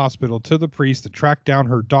 from the hospital to the priest to track down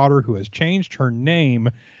her daughter who has changed her name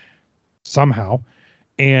somehow.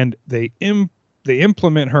 And they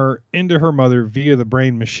implement her into her mother via the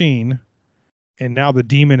brain machine. And now the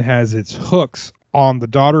demon has its hooks on the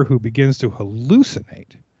daughter, who begins to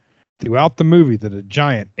hallucinate throughout the movie that a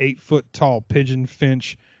giant 8-foot tall pigeon,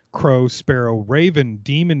 finch, crow, sparrow, raven,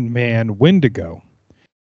 demon man, Wendigo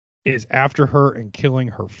is after her and killing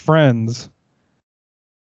her friends,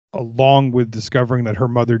 along with discovering that her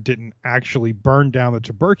mother didn't actually burn down the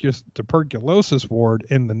tuberculosis ward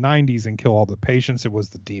in the 90s and kill all the patients. It was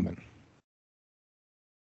the demon.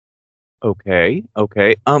 Okay.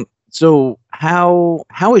 So how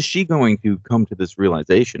is she going to come to this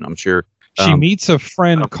realization? I'm sure she meets a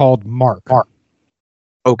friend called Mark.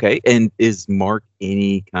 Okay, and is Mark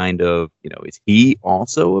any kind of, is he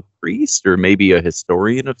also a priest or maybe a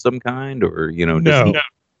historian of some kind, or No,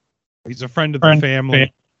 he's a friend of the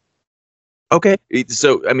family. Okay,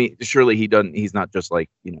 so I mean, surely he's not just like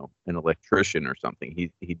an electrician or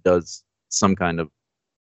something. He does some kind of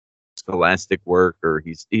scholastic work, or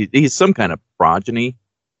he's some kind of progeny.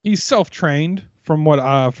 He's self-trained from what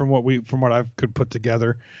I could put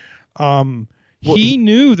together. He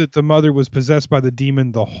knew that the mother was possessed by the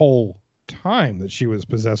demon the whole time that she was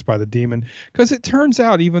possessed by the demon, because it turns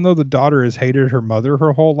out, even though the daughter has hated her mother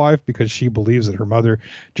her whole life because she believes that her mother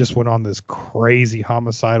just went on this crazy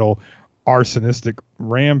homicidal arsonistic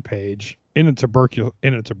rampage in a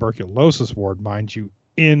tuberculosis ward, mind you,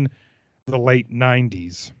 in the late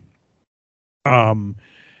 90s,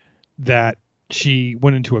 that she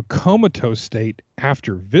went into a comatose state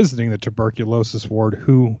after visiting the tuberculosis ward,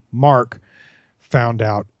 who Mark found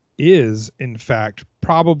out is, in fact,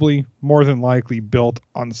 probably more than likely built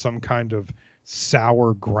on some kind of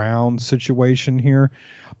sour ground situation here,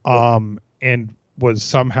 and was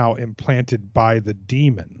somehow implanted by the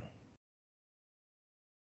demon.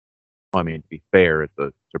 I mean, to be fair, it's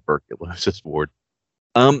a tuberculosis ward.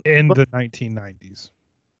 The 1990s.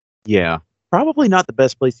 Yeah, probably not the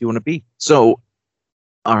best place you want to be. So,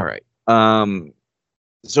 all right.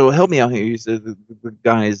 So help me out here. You said the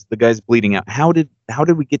guy's bleeding out. How did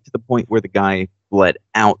we get to the point where the guy bled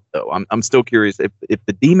out, though? I'm still curious. If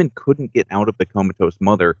the demon couldn't get out of the comatose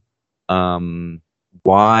mother,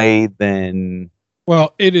 why then?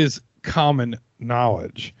 Well, it is common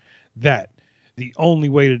knowledge that the only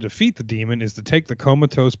way to defeat the demon is to take the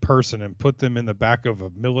comatose person and put them in the back of a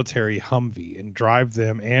military Humvee and drive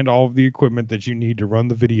them and all of the equipment that you need to run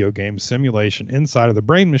the video game simulation inside of the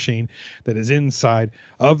brain machine that is inside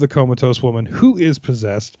of the comatose woman, who is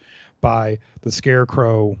possessed by the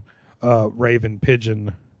scarecrow, raven,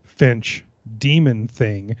 pigeon, finch, demon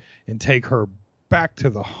thing, and take her back to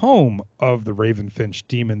the home of the raven, finch,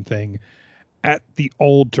 demon thing at the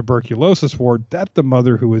old tuberculosis ward that the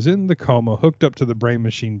mother, who was in the coma, hooked up to the brain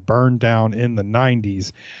machine, burned down in the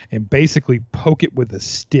 90s, and basically poke it with a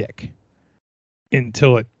stick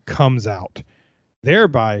until it comes out,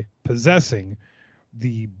 thereby possessing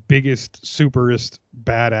the biggest, superest,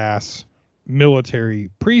 badass military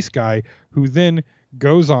priest guy, who then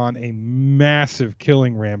goes on a massive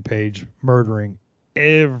killing rampage, murdering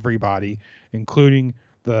everybody, including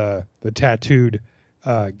the tattooed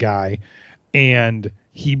guy. And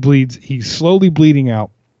he's slowly bleeding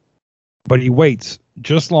out, but he waits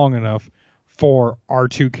just long enough for our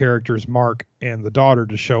two characters, Mark and the daughter,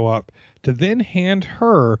 to show up, to then hand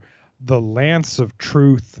her the Lance of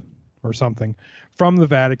Truth or something from the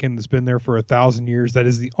Vatican that's been there for 1,000 years. That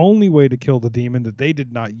is the only way to kill the demon, that they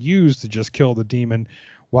did not use to just kill the demon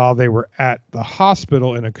while they were at the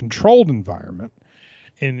hospital in a controlled environment.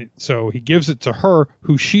 And so he gives it to her,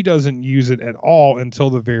 who she doesn't use it at all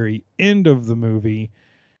until the very end of the movie.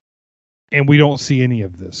 And we don't see any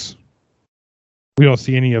of this. We don't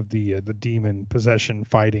see any of the demon possession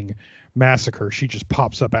fighting massacre. She just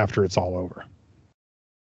pops up after it's all over.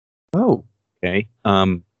 Oh, okay.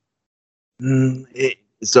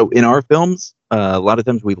 So in our films, a lot of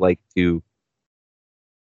times we like to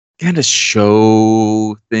kind of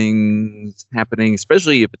show things happening,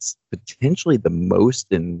 especially if it's potentially the most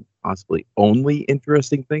and possibly only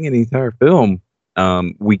interesting thing in the entire film.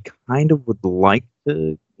 We kind of would like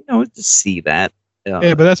to, to see that.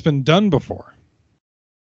 Yeah, but that's been done before.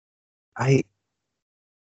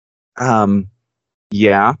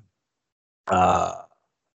 Yeah.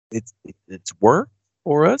 It's worked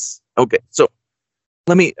for us. Okay, so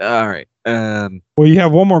all right. Well, you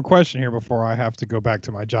have one more question here before I have to go back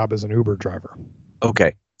to my job as an Uber driver.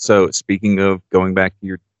 Okay, so speaking of going back to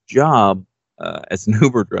your job as an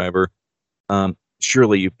Uber driver,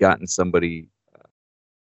 surely you've gotten somebody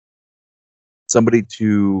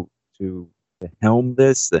to helm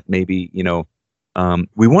this. That maybe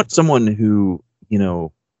we want someone who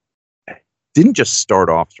didn't just start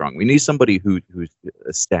off strong. We need somebody who's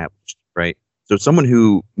established, right? So someone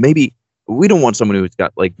who maybe. We don't want someone who's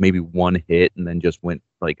got like maybe one hit and then just went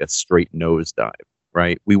like a straight nosedive,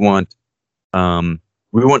 right? We want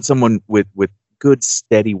someone with good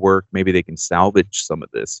steady work. Maybe they can salvage some of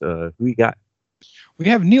this. Who you got? We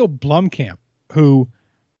have Neil Blomkamp, who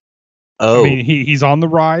he's on the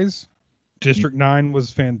rise. District 9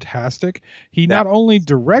 was fantastic. He not only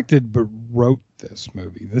directed but wrote this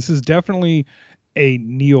movie. This is definitely a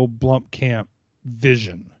Neil Blomkamp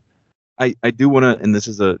vision. I do want to, and this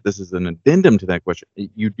is an addendum to that question.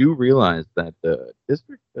 You do realize that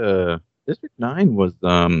District 9 was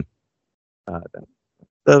that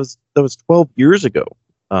was 12 years ago.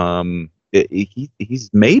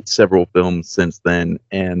 He's made several films since then,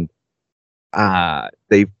 and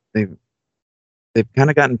they've kind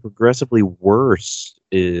of gotten progressively worse.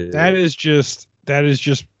 That is just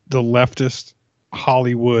the leftist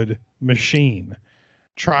Hollywood machine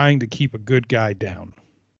trying to keep a good guy down.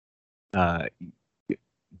 Well,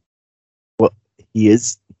 he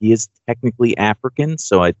is technically African,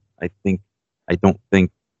 so I think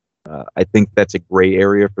that's a gray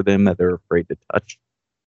area for them that they're afraid to touch.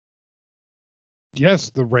 Yes,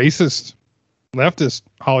 the racist leftist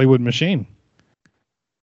Hollywood machine.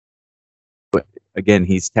 But again,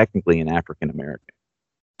 he's technically an African American.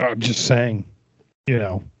 I'm just saying, we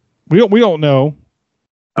don't know.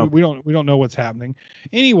 Okay. We don't know what's happening.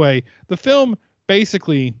 Anyway, the film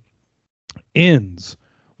basically ends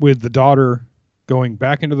with the daughter going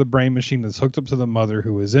back into the brain machine that's hooked up to the mother,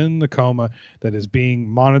 who is in the coma, that is being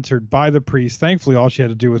monitored by the priest. Thankfully, all she had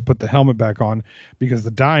to do was put the helmet back on, because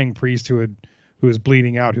the dying priest who is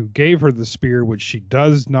bleeding out, who gave her the spear, which she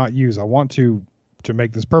does not use. I want to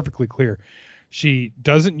make this perfectly clear. She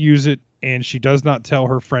doesn't use it, and she does not tell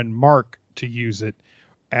her friend Mark to use it,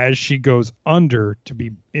 as she goes under to be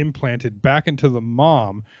implanted back into the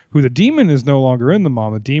mom, who the demon is no longer in the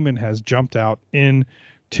mom. The demon has jumped out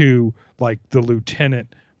into like the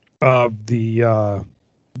lieutenant of the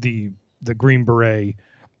Green Beret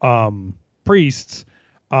priests.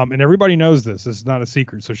 And everybody knows this. This is not a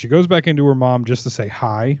secret. So she goes back into her mom just to say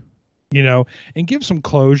hi, and give some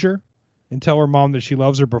closure and tell her mom that she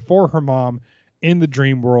loves her, before her mom in the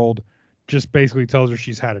dream world just basically tells her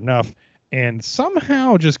she's had enough. And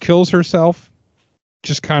somehow just kills herself,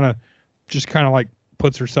 just kind of like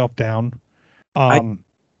puts herself down, and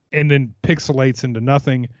then pixelates into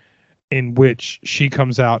nothing, in which she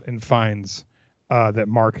comes out and finds that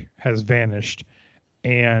Mark has vanished,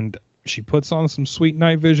 and she puts on some sweet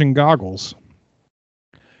night vision goggles.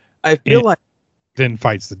 I feel like then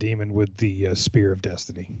fights the demon with the Spear of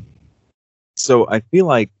Destiny. So I feel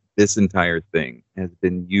like this entire thing has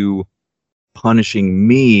been you punishing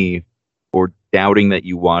me or doubting that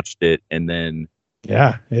you watched it, and then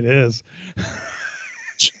yeah, it is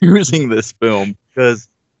choosing this film, because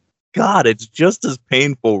God, it's just as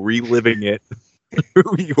painful reliving it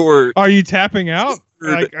through your. Are you tapping out?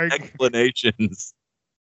 Explanations.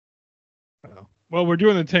 Well, we're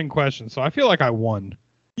doing the 10 questions, so I feel like I won.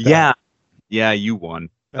 Yeah, you won.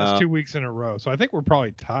 That's 2 weeks in a row, so I think we're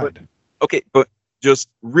probably tied. But just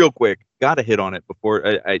real quick, gotta hit on it before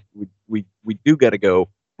we do gotta go.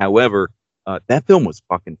 However, that film was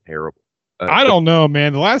fucking terrible. I don't know,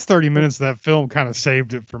 man. The last 30 minutes of that film kind of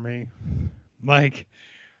saved it for me. Like,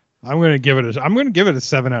 I'm gonna give it a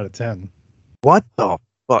 7 out of 10. What the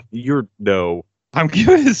fuck? No. I'm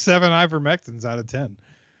giving it 7 ivermectins out of 10.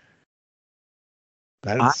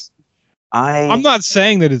 I'm not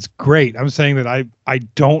saying that it's great. I'm saying that I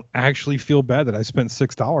don't actually feel bad that I spent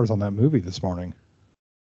 $6 on that movie this morning.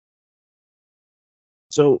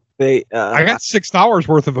 So they, I got $6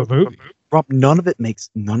 worth of a movie. Rob, none of it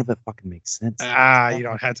fucking makes sense. You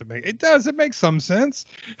don't have to make it. Does it make some sense?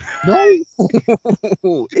 No,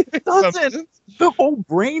 it doesn't. The whole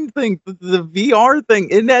brain thing, the VR thing,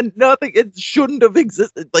 it had nothing. It shouldn't have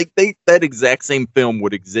existed. Like that exact same film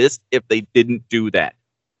would exist if they didn't do that.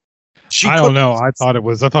 I don't know. I thought it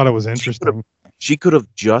was interesting. She could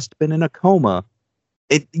have just been in a coma.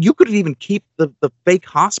 You could even keep the fake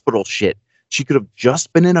hospital shit. She could have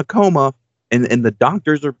just been in a coma, and the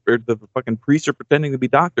doctors or the fucking priests are pretending to be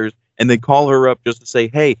doctors, and they call her up just to say,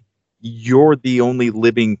 "Hey, you're the only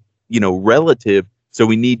living, relative, so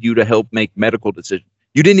we need you to help make medical decisions."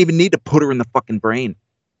 You didn't even need to put her in the fucking brain.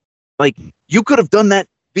 Like, you could have done that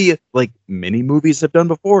via, like many movies have done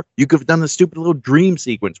before. You could have done the stupid little dream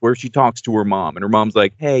sequence where she talks to her mom, and her mom's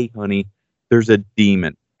like, "Hey, honey, there's a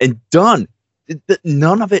demon," and done.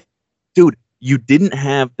 None of it, dude. You didn't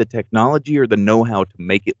have the technology or the know-how to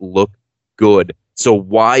make it look good. So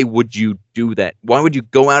why would you do that? Why would you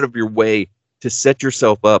go out of your way to set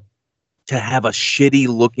yourself up to have a shitty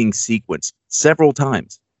looking sequence several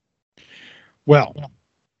times? Well,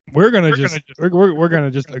 we're gonna just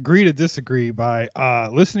agree to disagree by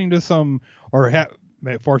listening to some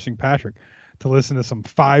forcing Patrick to listen to some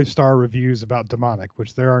 5-star reviews about Demonic,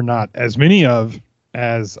 which there are not as many of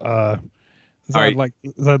as I'd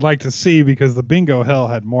like to see, because the Bingo Hell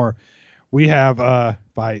had more. We have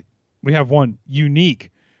one unique.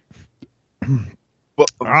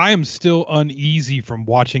 I am still uneasy from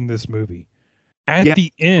watching this movie. At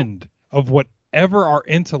the end of whatever our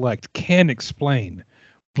intellect can explain,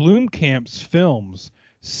 Blomkamp's films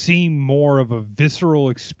seem more of a visceral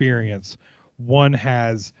experience one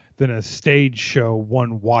has than a stage show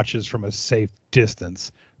one watches from a safe distance.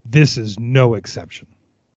 This is no exception.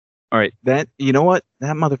 All right, you know what?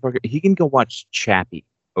 That motherfucker, he can go watch Chappie,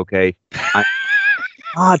 okay?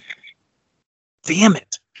 God damn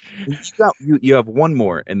it. You have one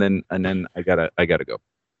more, and then I gotta go.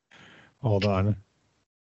 Hold on.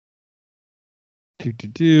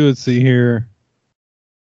 Let's see here.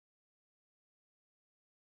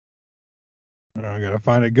 I gotta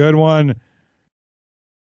find a good one.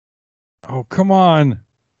 Oh, come on.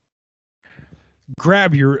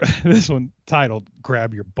 This one titled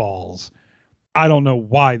 "Grab Your Balls." I don't know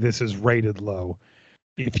why this is rated low.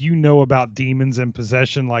 If you know about demons and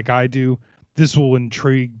possession like I do, this will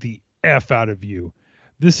intrigue the F out of you.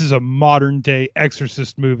 This is a modern day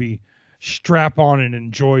Exorcist movie. Strap on and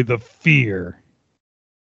enjoy the fear.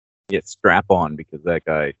 Yeah, strap on, because that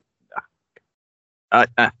guy.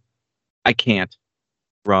 I can't,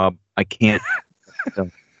 Rob. I can't.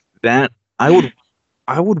 That I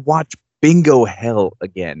would watch Bingo Hell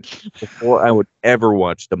again before I would ever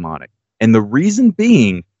watch Demonic. And the reason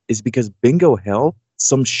being is because Bingo Hell,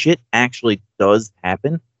 some shit actually does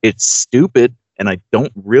happen. It's stupid, and I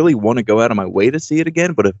don't really want to go out of my way to see it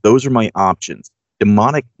again, but if those are my options,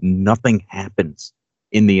 Demonic, nothing happens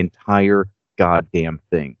in the entire goddamn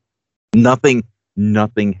thing. Nothing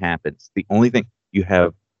happens. The only thing you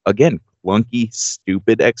have, again, clunky,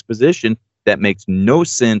 stupid exposition that makes no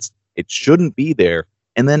sense. It shouldn't be there.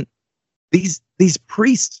 And then these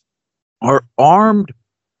priests are armed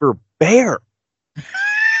for bear.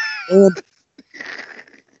 And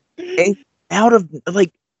out of,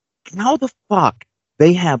 like, how the fuck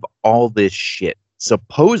they have all this shit?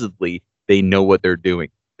 Supposedly they know what they're doing.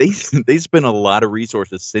 They spend a lot of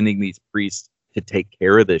resources sending these priests to take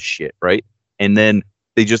care of this shit, right? And then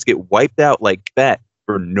they just get wiped out like that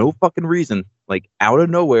for no fucking reason, like out of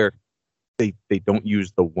nowhere. They don't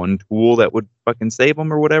use the one tool that would fucking save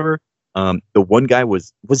them or whatever. The one guy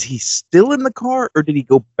was he still in the car, or did he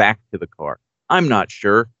go back to the car? I'm not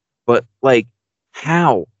sure, but like,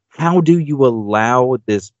 how do you allow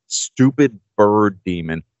this stupid bird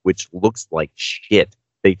demon, which looks like shit?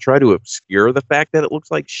 They try to obscure the fact that it looks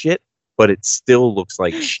like shit, but it still looks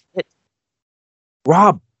like shit.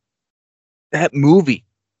 Rob, that movie.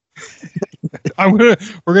 We're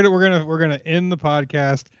gonna end the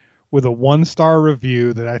podcast with a 1-star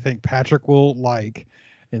review that I think Patrick will like,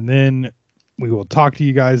 and then we will talk to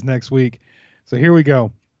you guys next week. So here we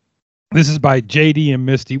go. This is by JD and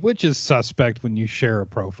Misty, which is suspect when you share a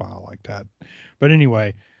profile like that. But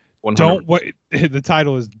anyway, 100. The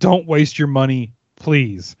title is "Don't Waste Your Money,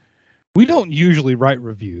 Please." We don't usually write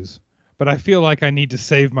reviews, but I feel like I need to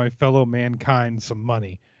save my fellow mankind some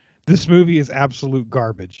money. This movie is absolute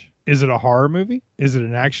garbage. Is it a horror movie? Is it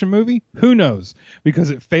an action movie? Who knows?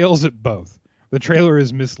 Because it fails at both. The trailer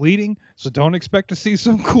is misleading, so don't expect to see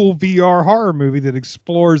some cool VR horror movie that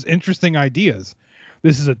explores interesting ideas.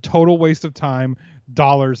 This is a total waste of time,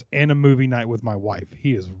 dollars, and a movie night with my wife.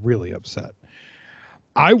 He is really upset.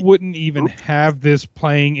 I wouldn't even have this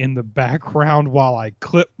playing in the background while I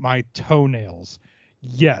clip my toenails.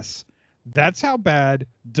 Yes, that's how bad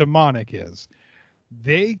Demonic is.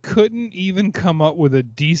 They couldn't even come up with a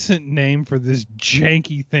decent name for this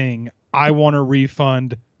janky thing. I want a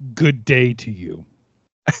refund. Good day to you.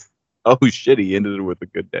 Oh shit, he ended it with a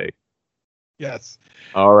good day. Yes.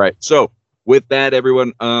 All right. So with that,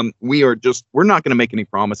 everyone, we're not going to make any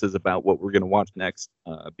promises about what we're going to watch next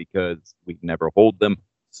because we never hold them.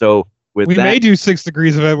 So we may do 6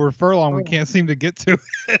 Degrees of Edward Furlong. We can't seem to get to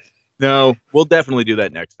it. No, we'll definitely do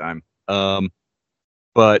that next time.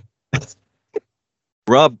 But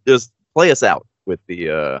Rob, just play us out with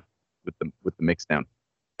the mix down.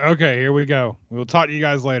 Okay, here we go. We'll talk to you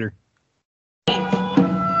guys later.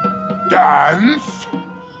 Dance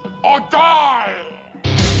or die!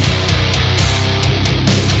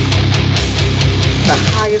 The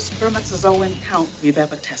highest spermatozoan count we've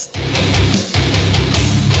ever tested.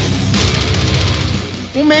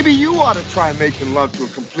 Well, maybe you ought to try making love to a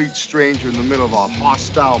complete stranger in the middle of a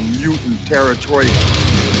hostile mutant territory.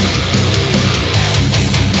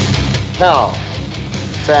 Hell.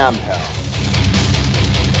 Sam hell.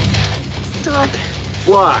 Doc,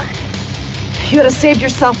 Why? you would have saved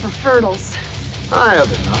yourself for Fertles. I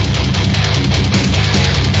have enough.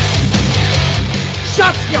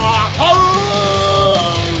 Shut your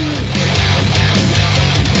hole!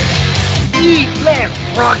 Eat less,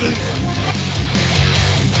 Froggy!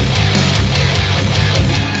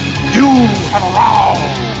 You have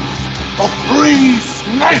aroused the free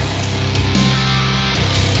snake!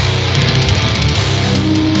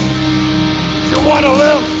 You want to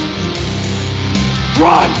live?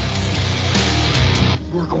 Run!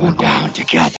 We're going down together.